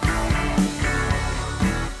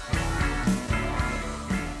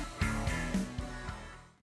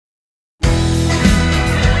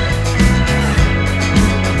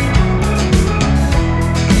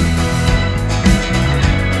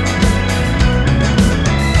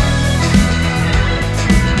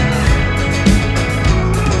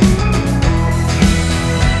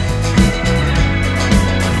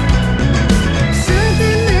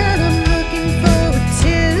 Something that I'm looking forward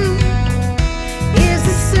to.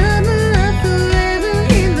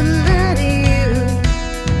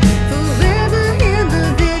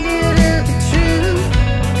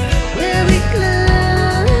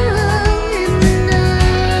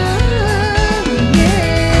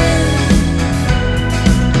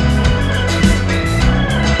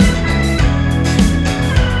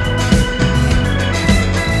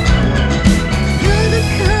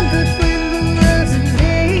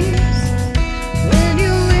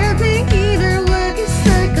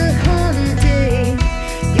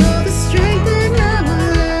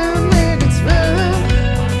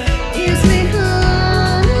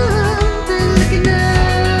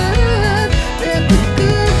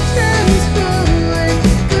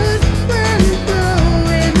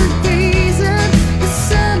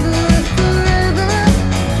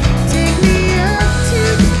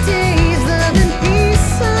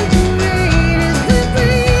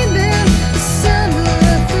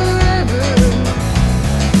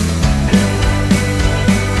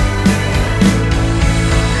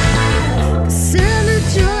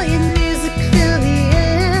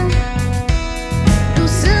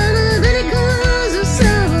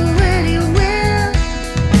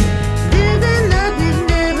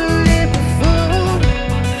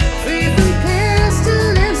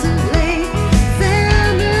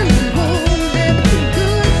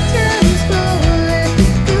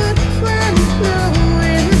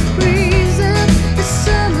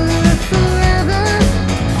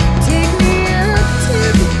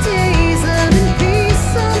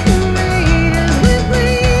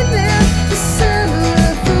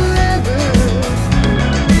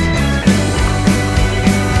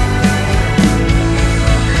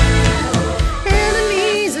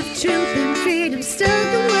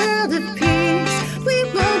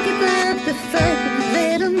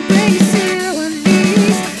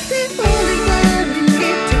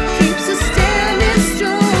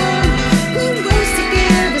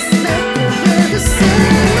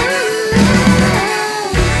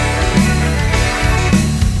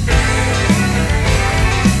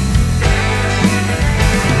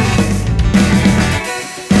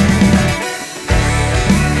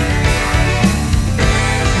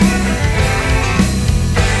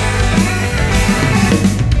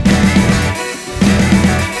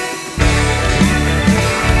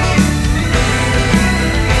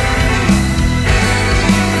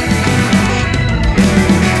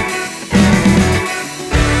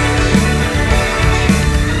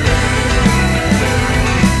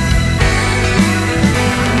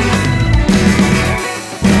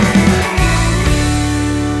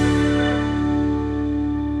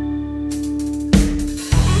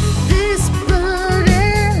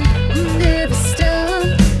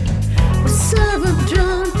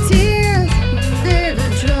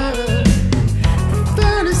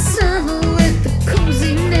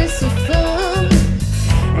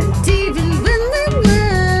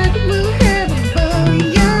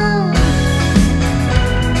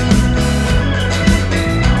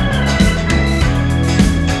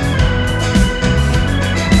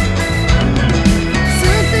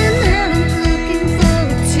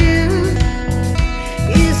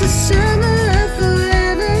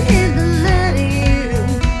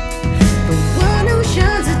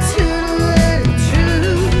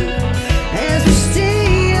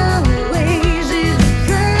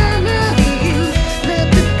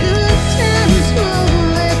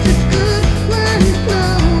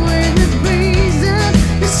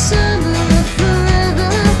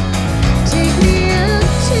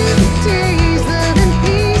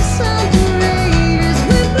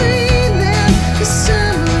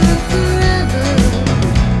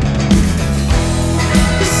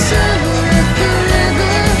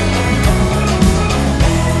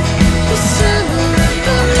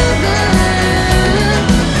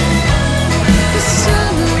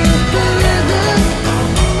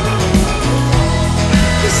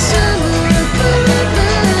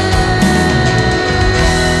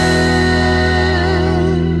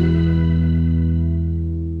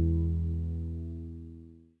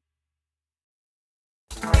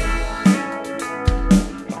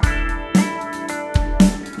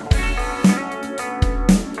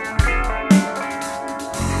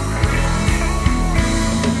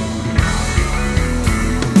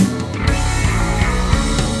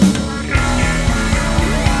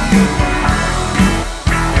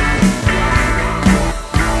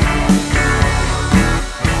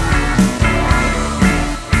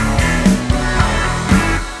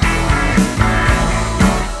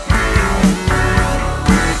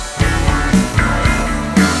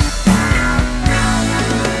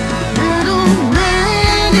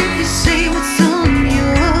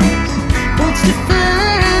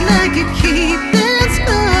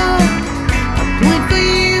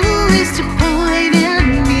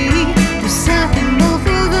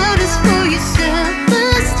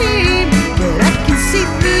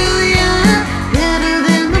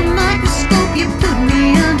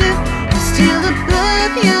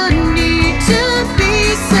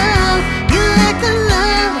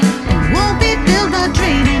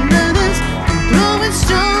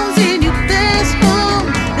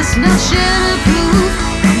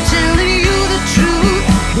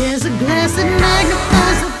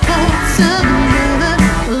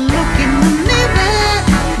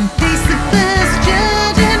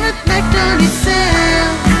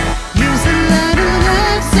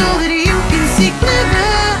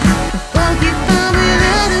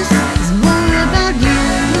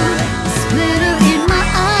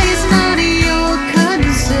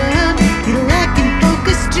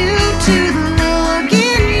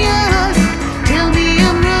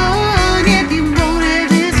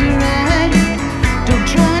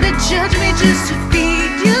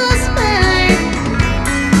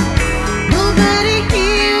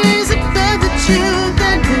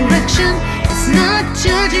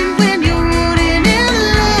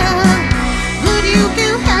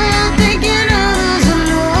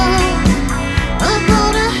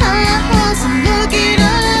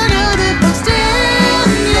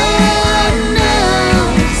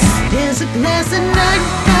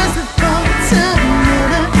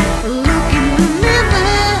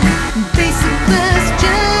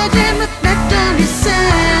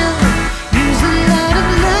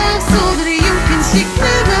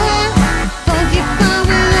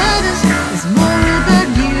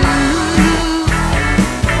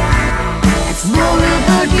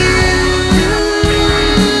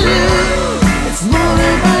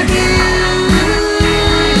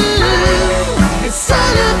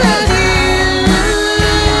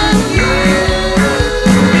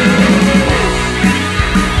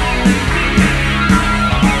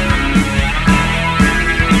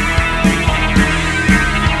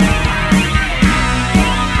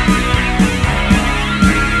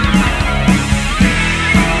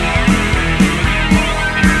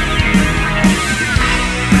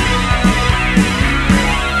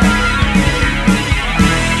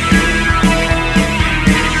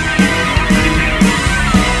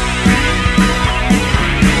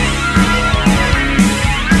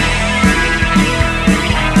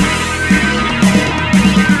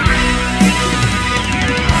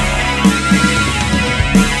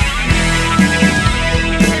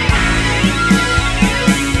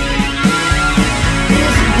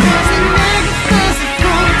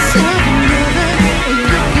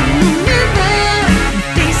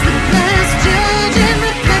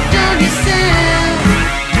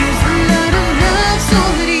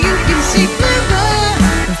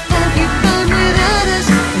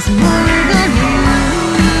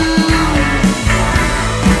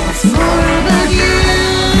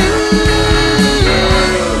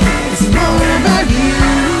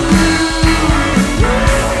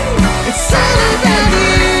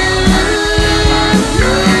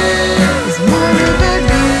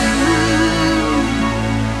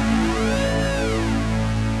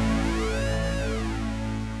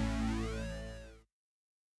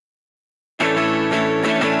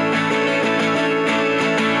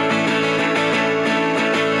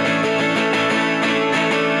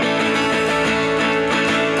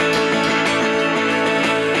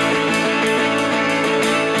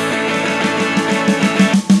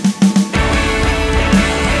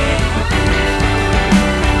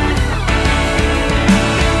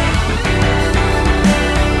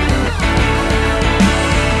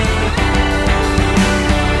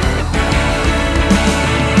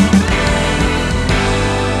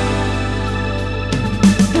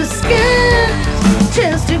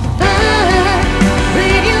 testify.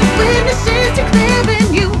 Radiant witnesses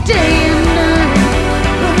declaring you day and night.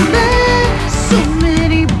 Oh my, so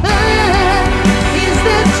many by. Is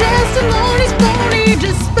that testimonies phony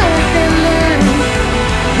despite their lies?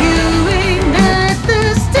 You ignite the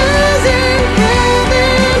stars in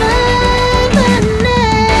heaven of the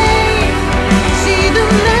night. See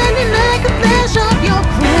them lightning like a flash of your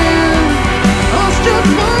crown. Awestruck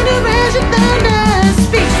wonder as your thunder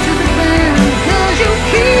speaks to the ground. 'Cause you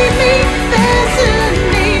keep me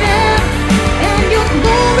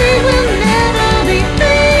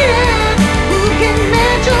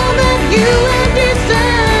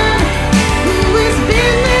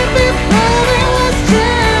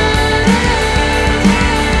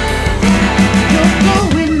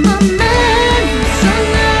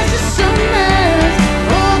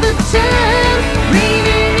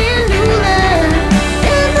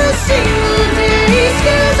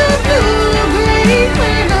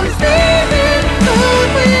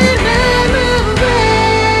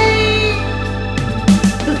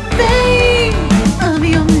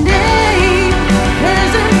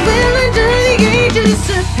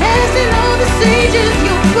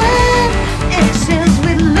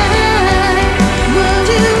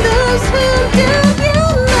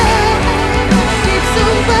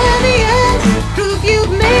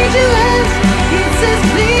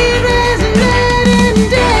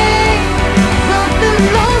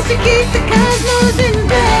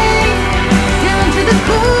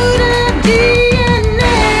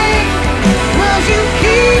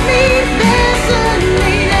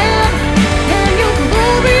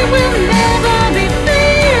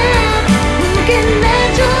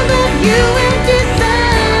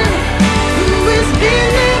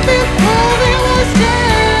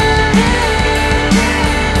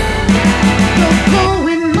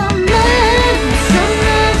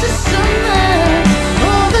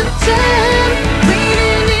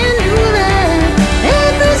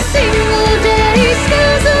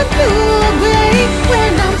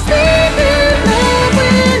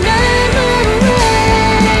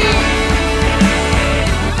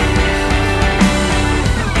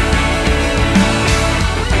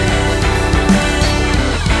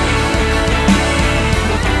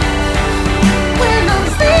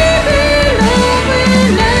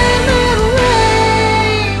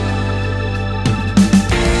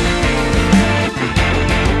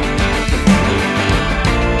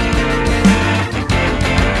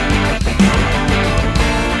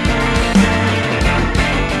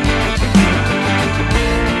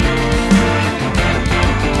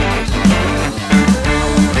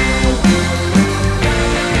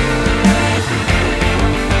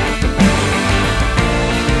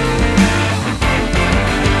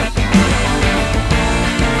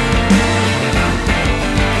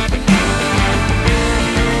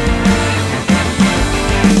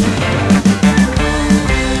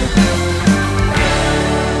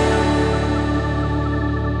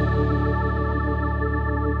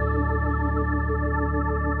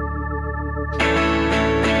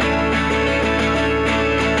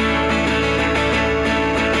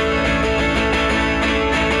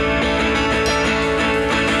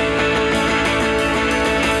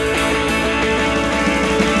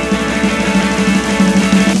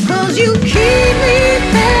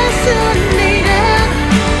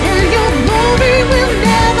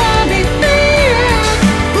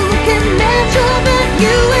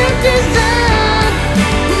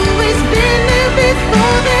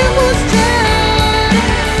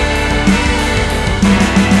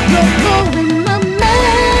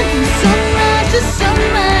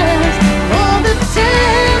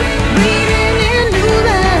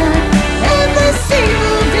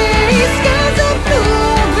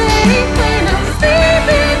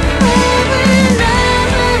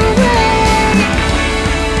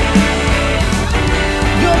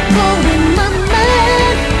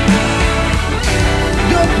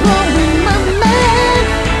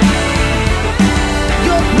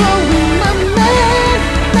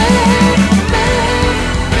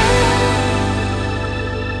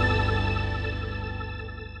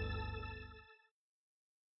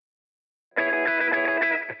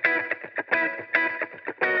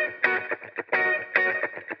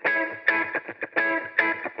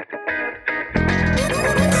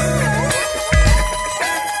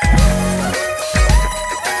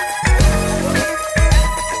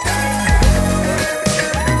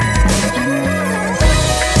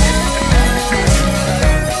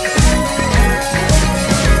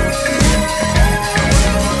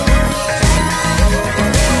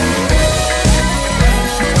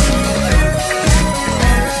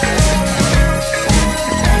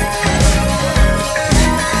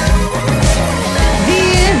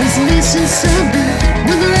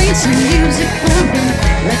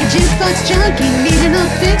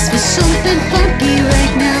something funky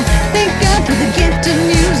right now. Thank God for the gift of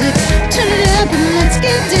music. Turn it up and let's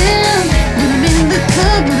get down. When I'm in the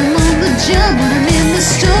club, when I'm on the job, when I'm in the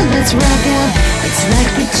store, let's rock out. It's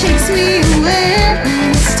like it takes me away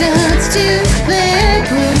when it starts to play.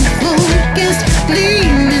 But I'm focused,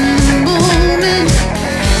 lean in the moment.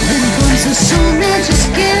 Then comes a song that just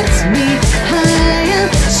gets me higher,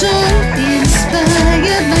 so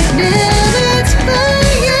inspired like never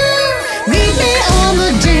fire. Meet me on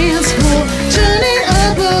the dance floor, turn it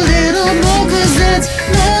up a little more, 'cause that's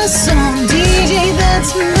my song, DJ,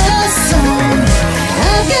 that's my song.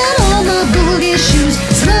 I've got all my boogie shoes,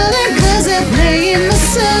 smiling 'cause they're playing the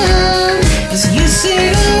sun, as you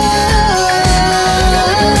sing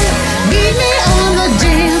along. Meet me on the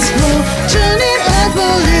dance floor, turn it up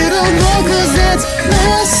a little more, 'cause that's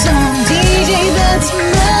my song, DJ, that's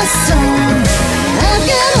my song. I've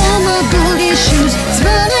got all my boogie shoes,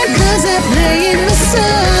 smiling 'cause they're playing the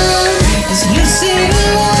sun, as you sing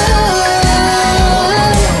along.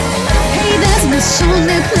 Hey, that's my song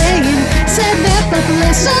they're playing, said that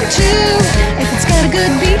popular song too. If it's got a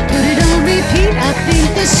good beat, put it on repeat, I think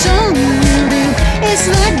this song will do. It's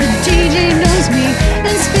like the DJ knows me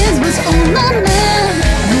and spins what's on my mind.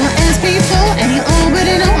 I know I asked before and you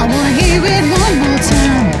already know, I wanna hear it one more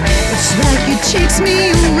time. It's like it takes me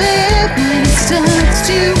away when it starts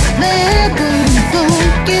to play, but I'm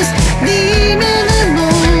focused, lean in the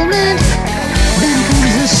moment. Then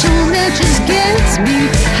comes a song that just gets me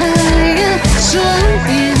higher, so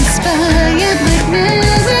inspired like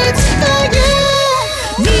never fire.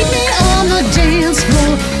 Meet me on the dance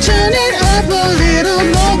floor, turn it up a little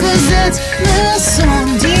more, 'cause that's my song,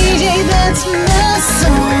 DJ, that's my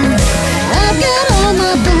song. I've got all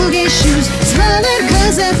my boogie shoes, smiling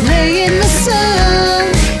 'cause they're playing the sun,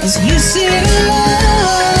 as you sing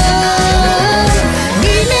along.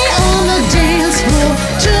 Meet me on the dance floor,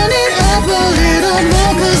 turn it up a little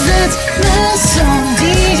more, 'cause that's my song,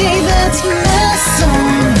 DJ, that's my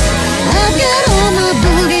song. I've got all my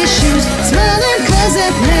boogie shoes, smiling 'cause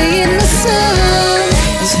they're playing the sun,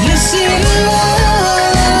 as you sing along.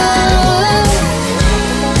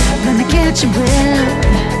 Let me catch your breath,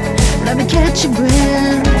 let me catch your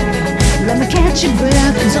breath, let me catch your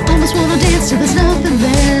breath, 'cause I almost wanna dance till there's nothing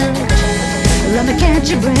left. Let me catch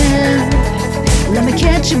your breath, let me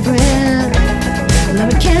catch your breath, let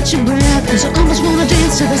me catch your breath, 'cause I almost wanna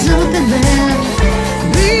dance till there's nothing left.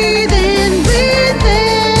 Breathe in,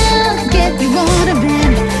 get you water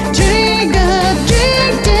in, drink up,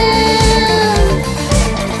 drink down.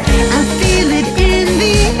 I feel it in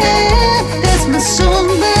the air, that's my song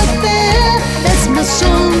right there, that's my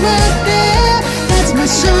song right there, that's my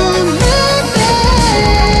song right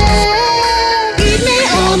there. Meet me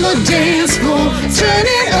on the dance floor, turn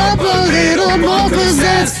it up a little more, 'cause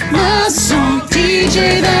that's my song, DJ,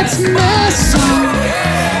 that's my song.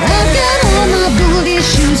 I've got all my boogie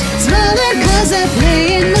shoes, smiling 'cause they're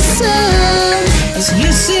playing the sun, as you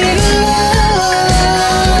sing along.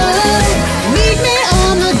 Meet me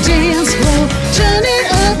on the dance floor, turn it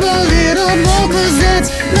up a little more, 'cause that's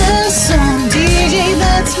my song, DJ,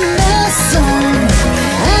 that's my song.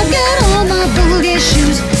 I've got all my boogie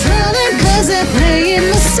shoes, smiling 'cause they're playing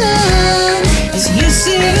the sun, as you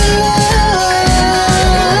sing along.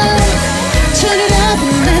 Turn it up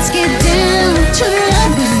and let's get down, turn it up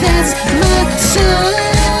 'cause that's my song.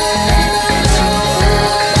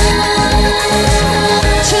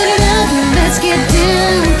 Turn it up and let's get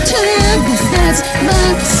down, turn it up 'cause that's my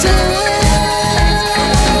song.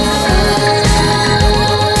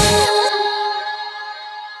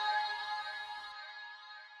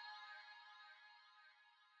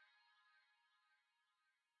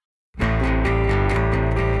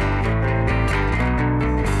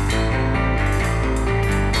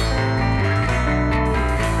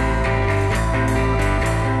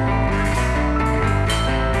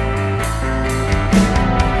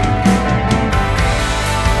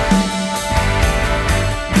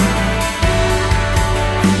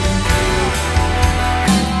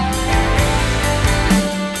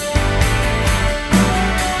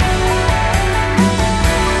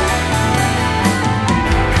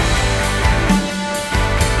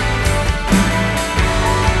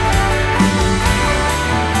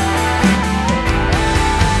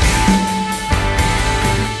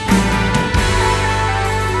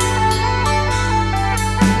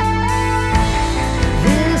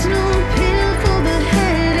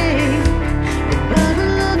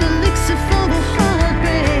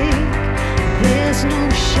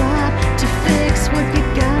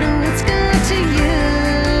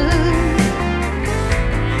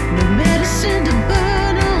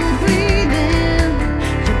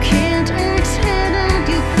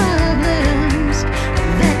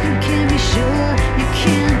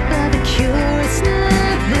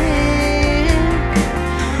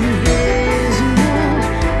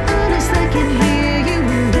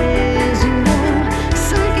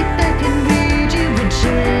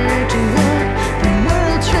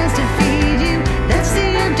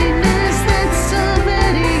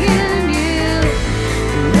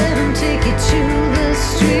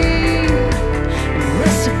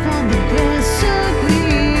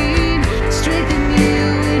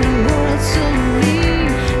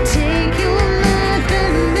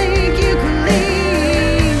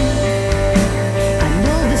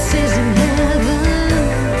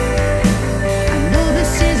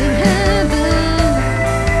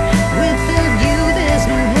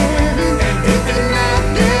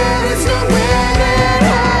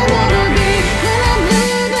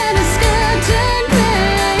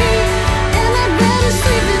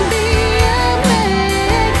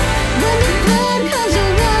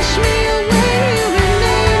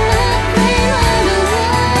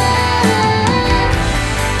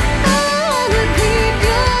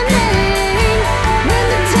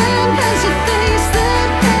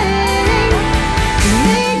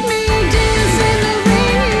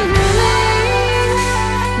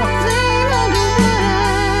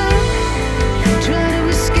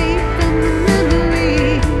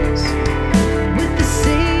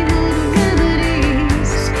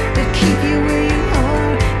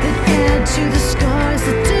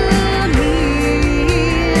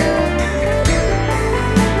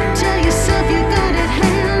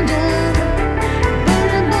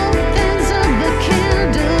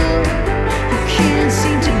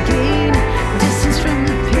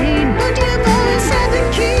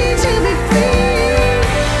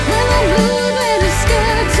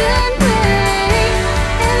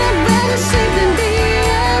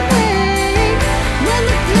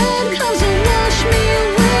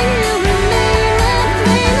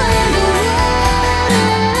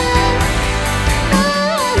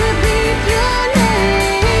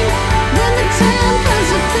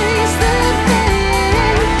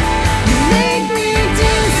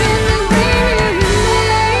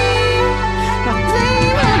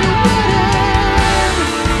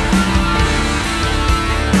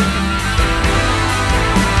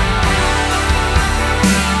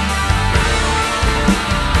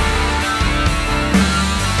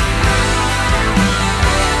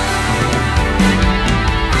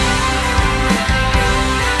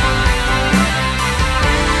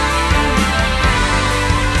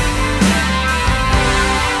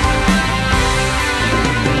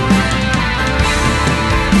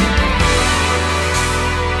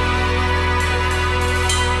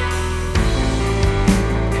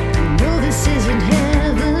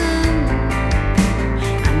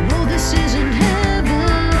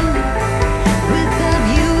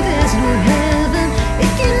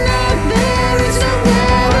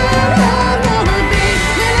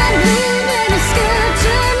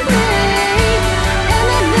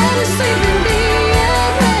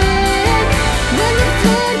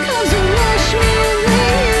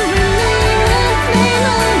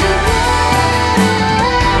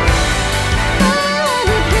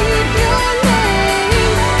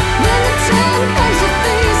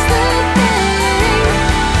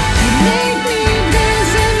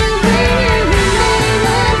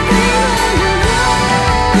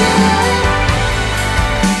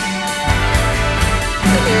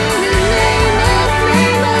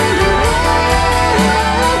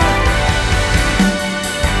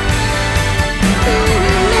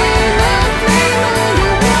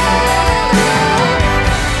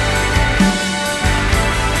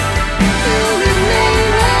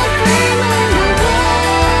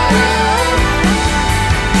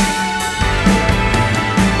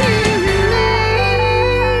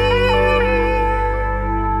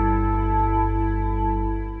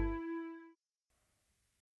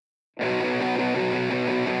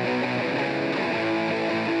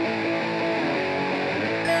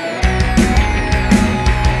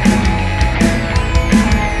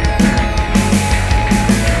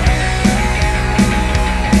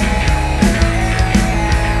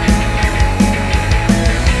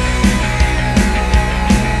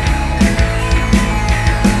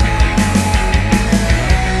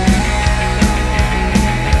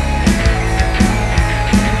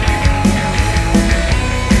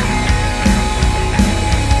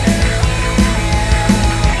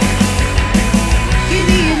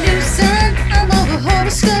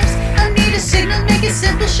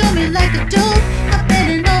 dope. I've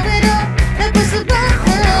been over it all. That was the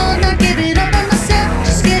right. Not giving up on myself,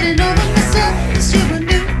 just getting over myself. It's you a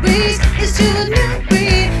new breeze, it's you a new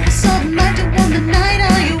breed. It's all the night to one the night.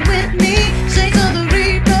 Are you with me? Shades of the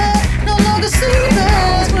reaper, no longer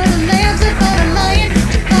sleepers. We're the lambs that fought a lion,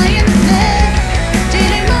 defying the dead.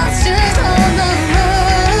 Dealing monsters on the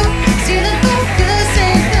road, stealing focus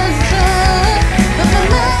and control. But my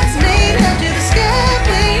mind's made up to the sky,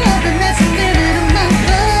 way up, and that's the limit of my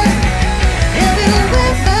blood.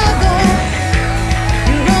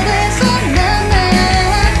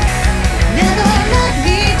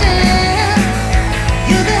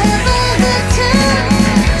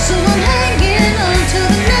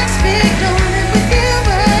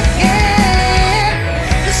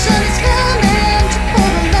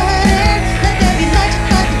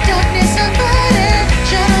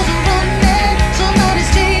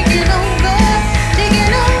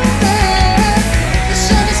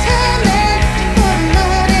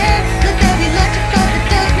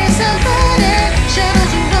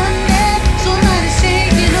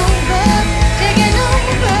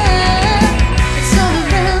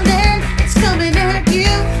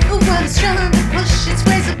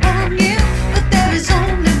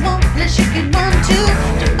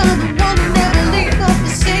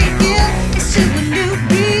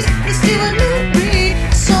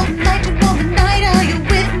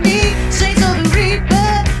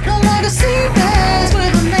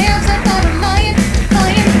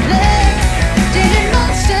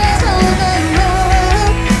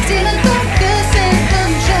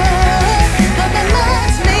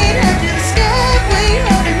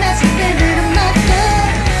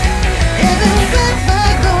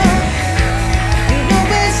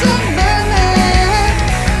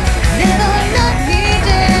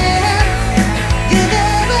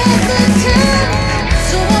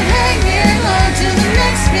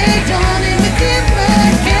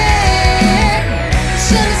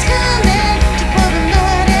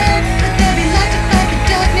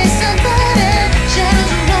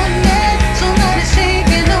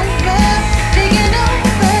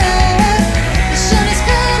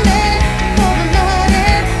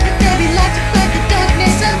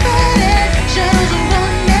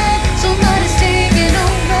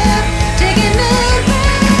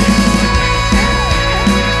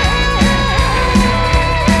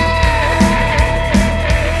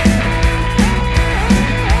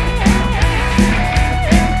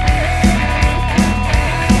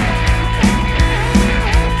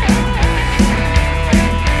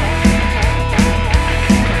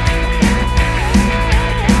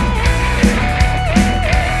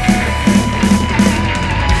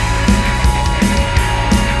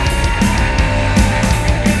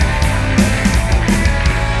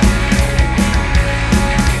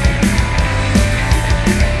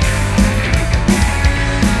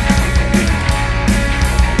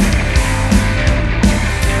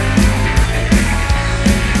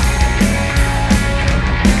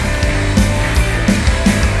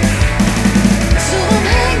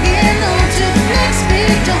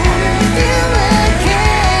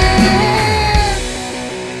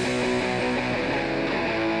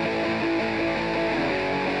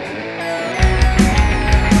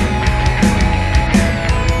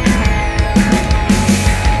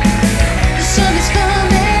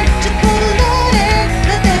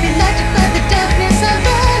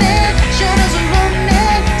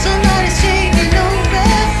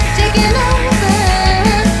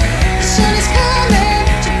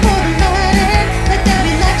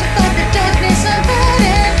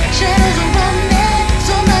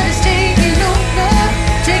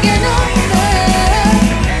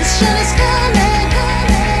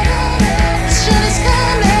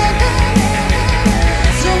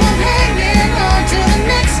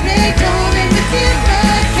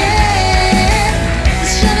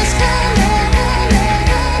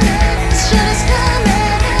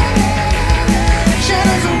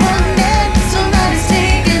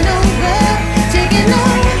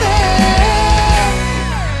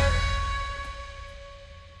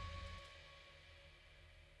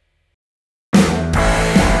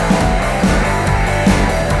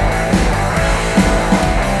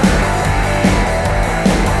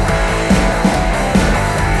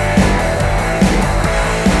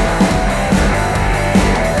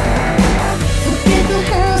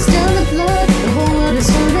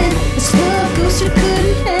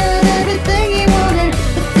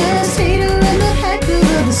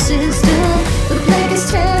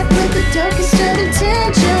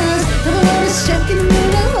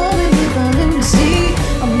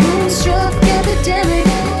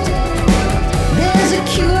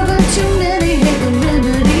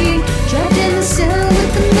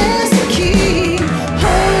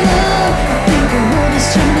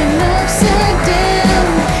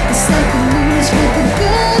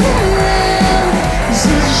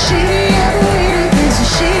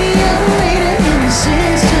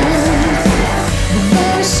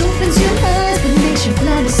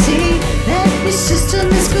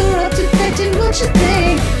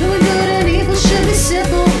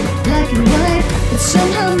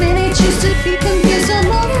 choose to be confused, I'm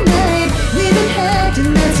alright. We've been hacked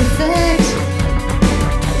and that's a fact.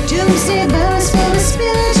 Doomsday virus for a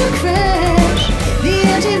spiritual crash. The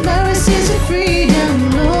antivirus is a free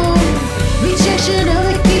download. Rejection of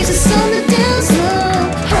it keeps us on the down slow.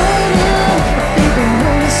 Hold on, I think the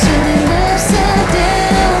world is turning upside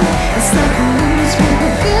down. It's like the moon is what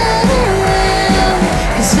we're going around.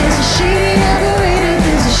 Cause there's a shady operator,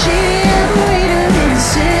 there's a shady operator in the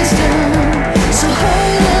system. So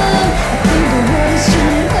hold on, I think the world is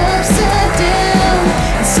turning upside down.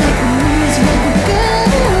 It's like the moon is what we're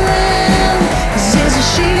going around. Cause there's a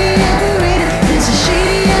shady operator, there's a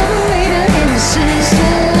shady operator in the system.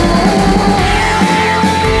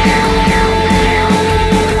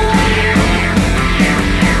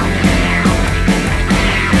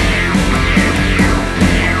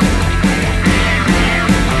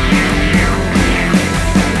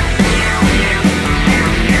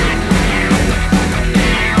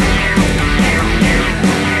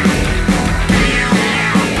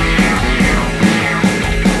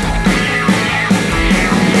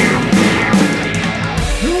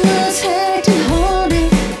 The world's hacked and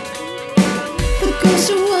haunted. The ghosts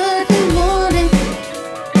are what they wanted.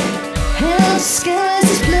 Hell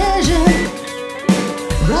disguises pleasure,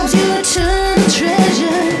 robs your eternal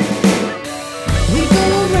treasure. We go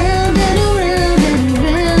around and around and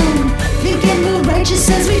around, thinking we're righteous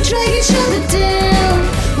as we drag each other down.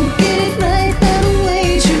 We'll get it right by the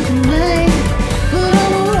way truth and light, but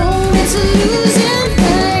on our own it's a losing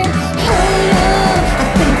fight. Hold on, I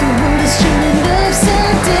think the world is turning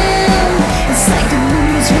upside down. It's like the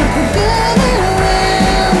moon is what we're going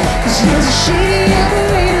around. Cause there's a shady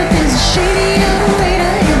operator, there's a shady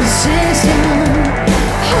operator in the system.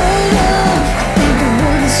 Hold on, I think the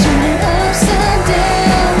world is turning upside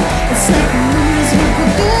down. It's like the moon is what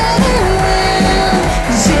we're going around.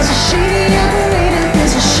 Cause there's a shady operator,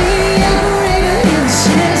 there's a shady operator in the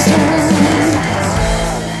system.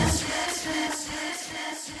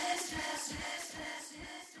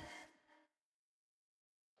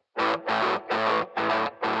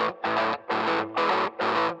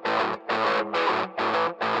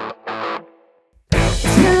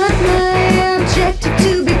 It's not my objective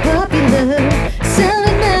to be popular,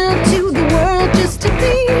 selling out to the world just to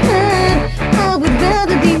be heard. I would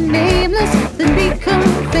rather be nameless than become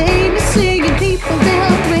famous, singing people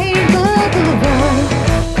down Rainbow Boulevard.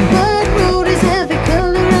 What road is every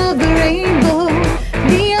color of the rainbow?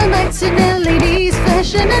 Neon lights and LEDs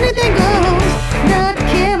flashing, anything goes. Not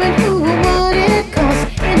caring who or what it costs.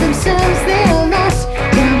 In themselves they're lost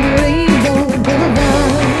down the Rainbow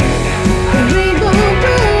Boulevard. The Rainbow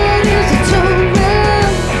Road is a toll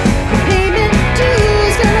road. The payment due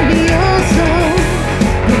is gonna be awesome.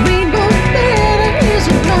 The rainbow banner is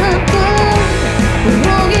a blindfold. The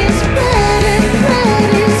wrong is right and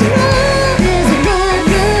right is wrong. There's a wide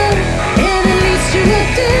road and it leads to a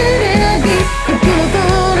dead end gate. The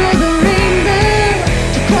boulevard of the rainbow.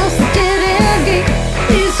 To cross the dead end gate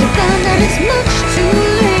is to find that it's much too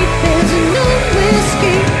late. There's no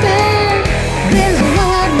escaping. There's a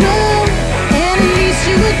wide road and it leads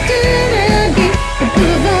to a dead end gate. The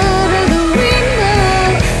boulevard of the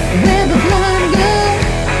rainbow, where the blind go,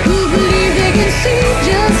 who believe they can see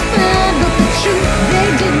just fine, but the truth they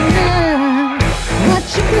deny.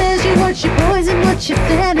 What's your pleasure, what's your poison, what's your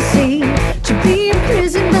fantasy? To be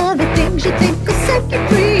imprisoned by the things you think will set you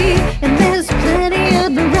free. And there's plenty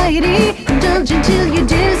of variety, indulge until you're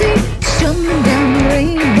dizzy, stumbling down the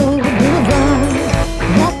Rainbow Boulevard.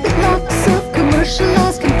 Walk the blocks of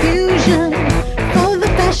commercialized confusion, follow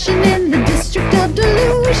the fashion in the district of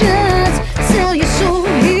delusions. Sell your soul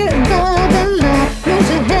here and by the lie. Road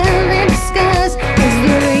to hell in disguise is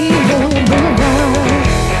the Rainbow Boulevard.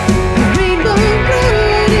 The Rainbow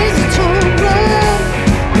Road is a toll road.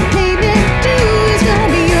 The payment due is gonna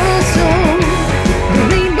be your soul. The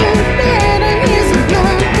rainbow banner is a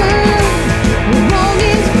blindfold. The wrong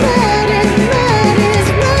is right.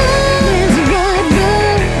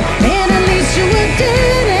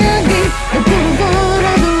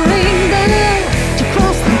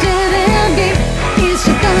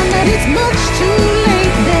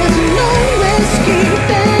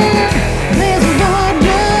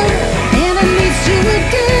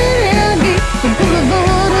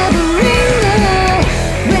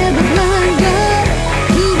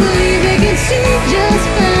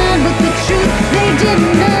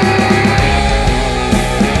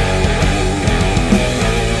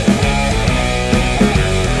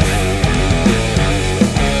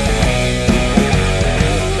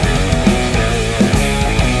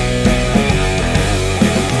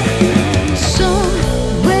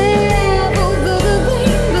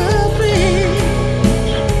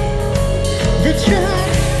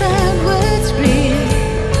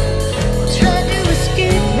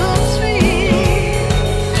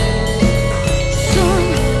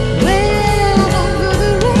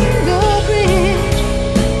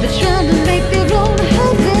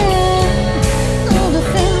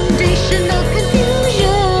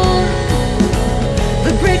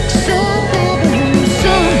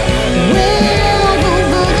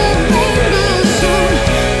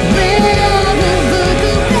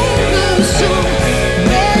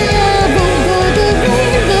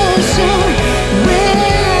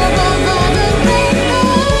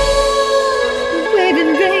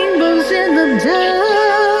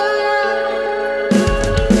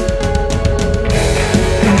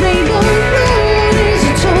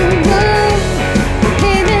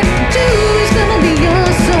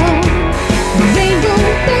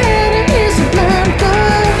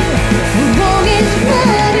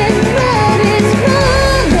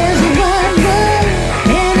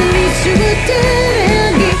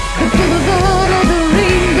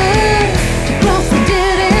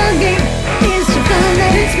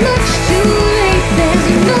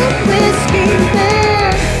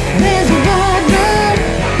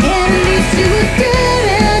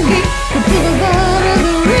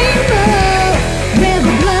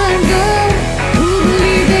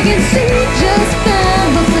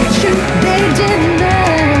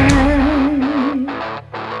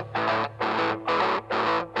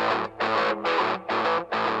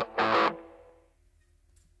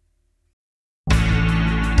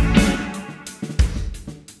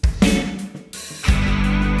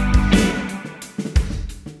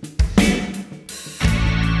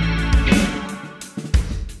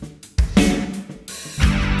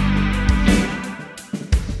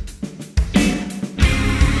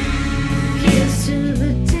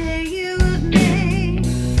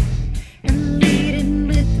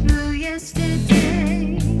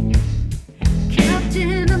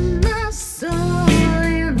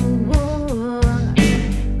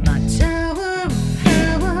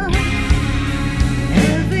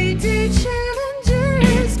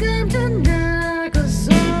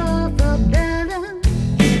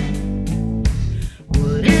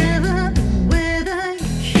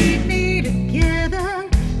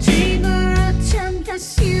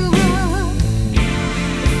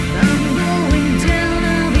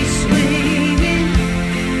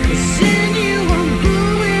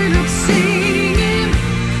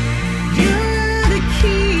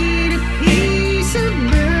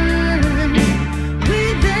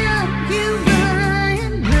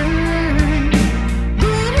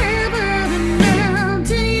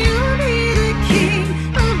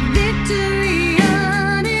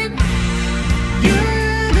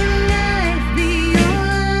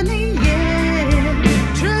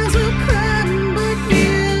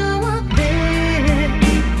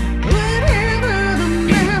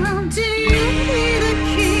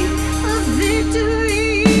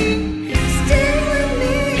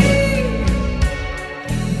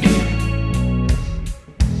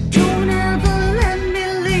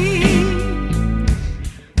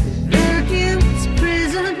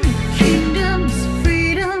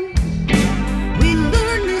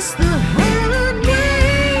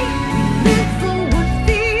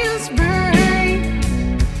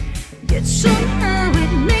 Somehow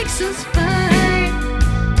it makes us fight.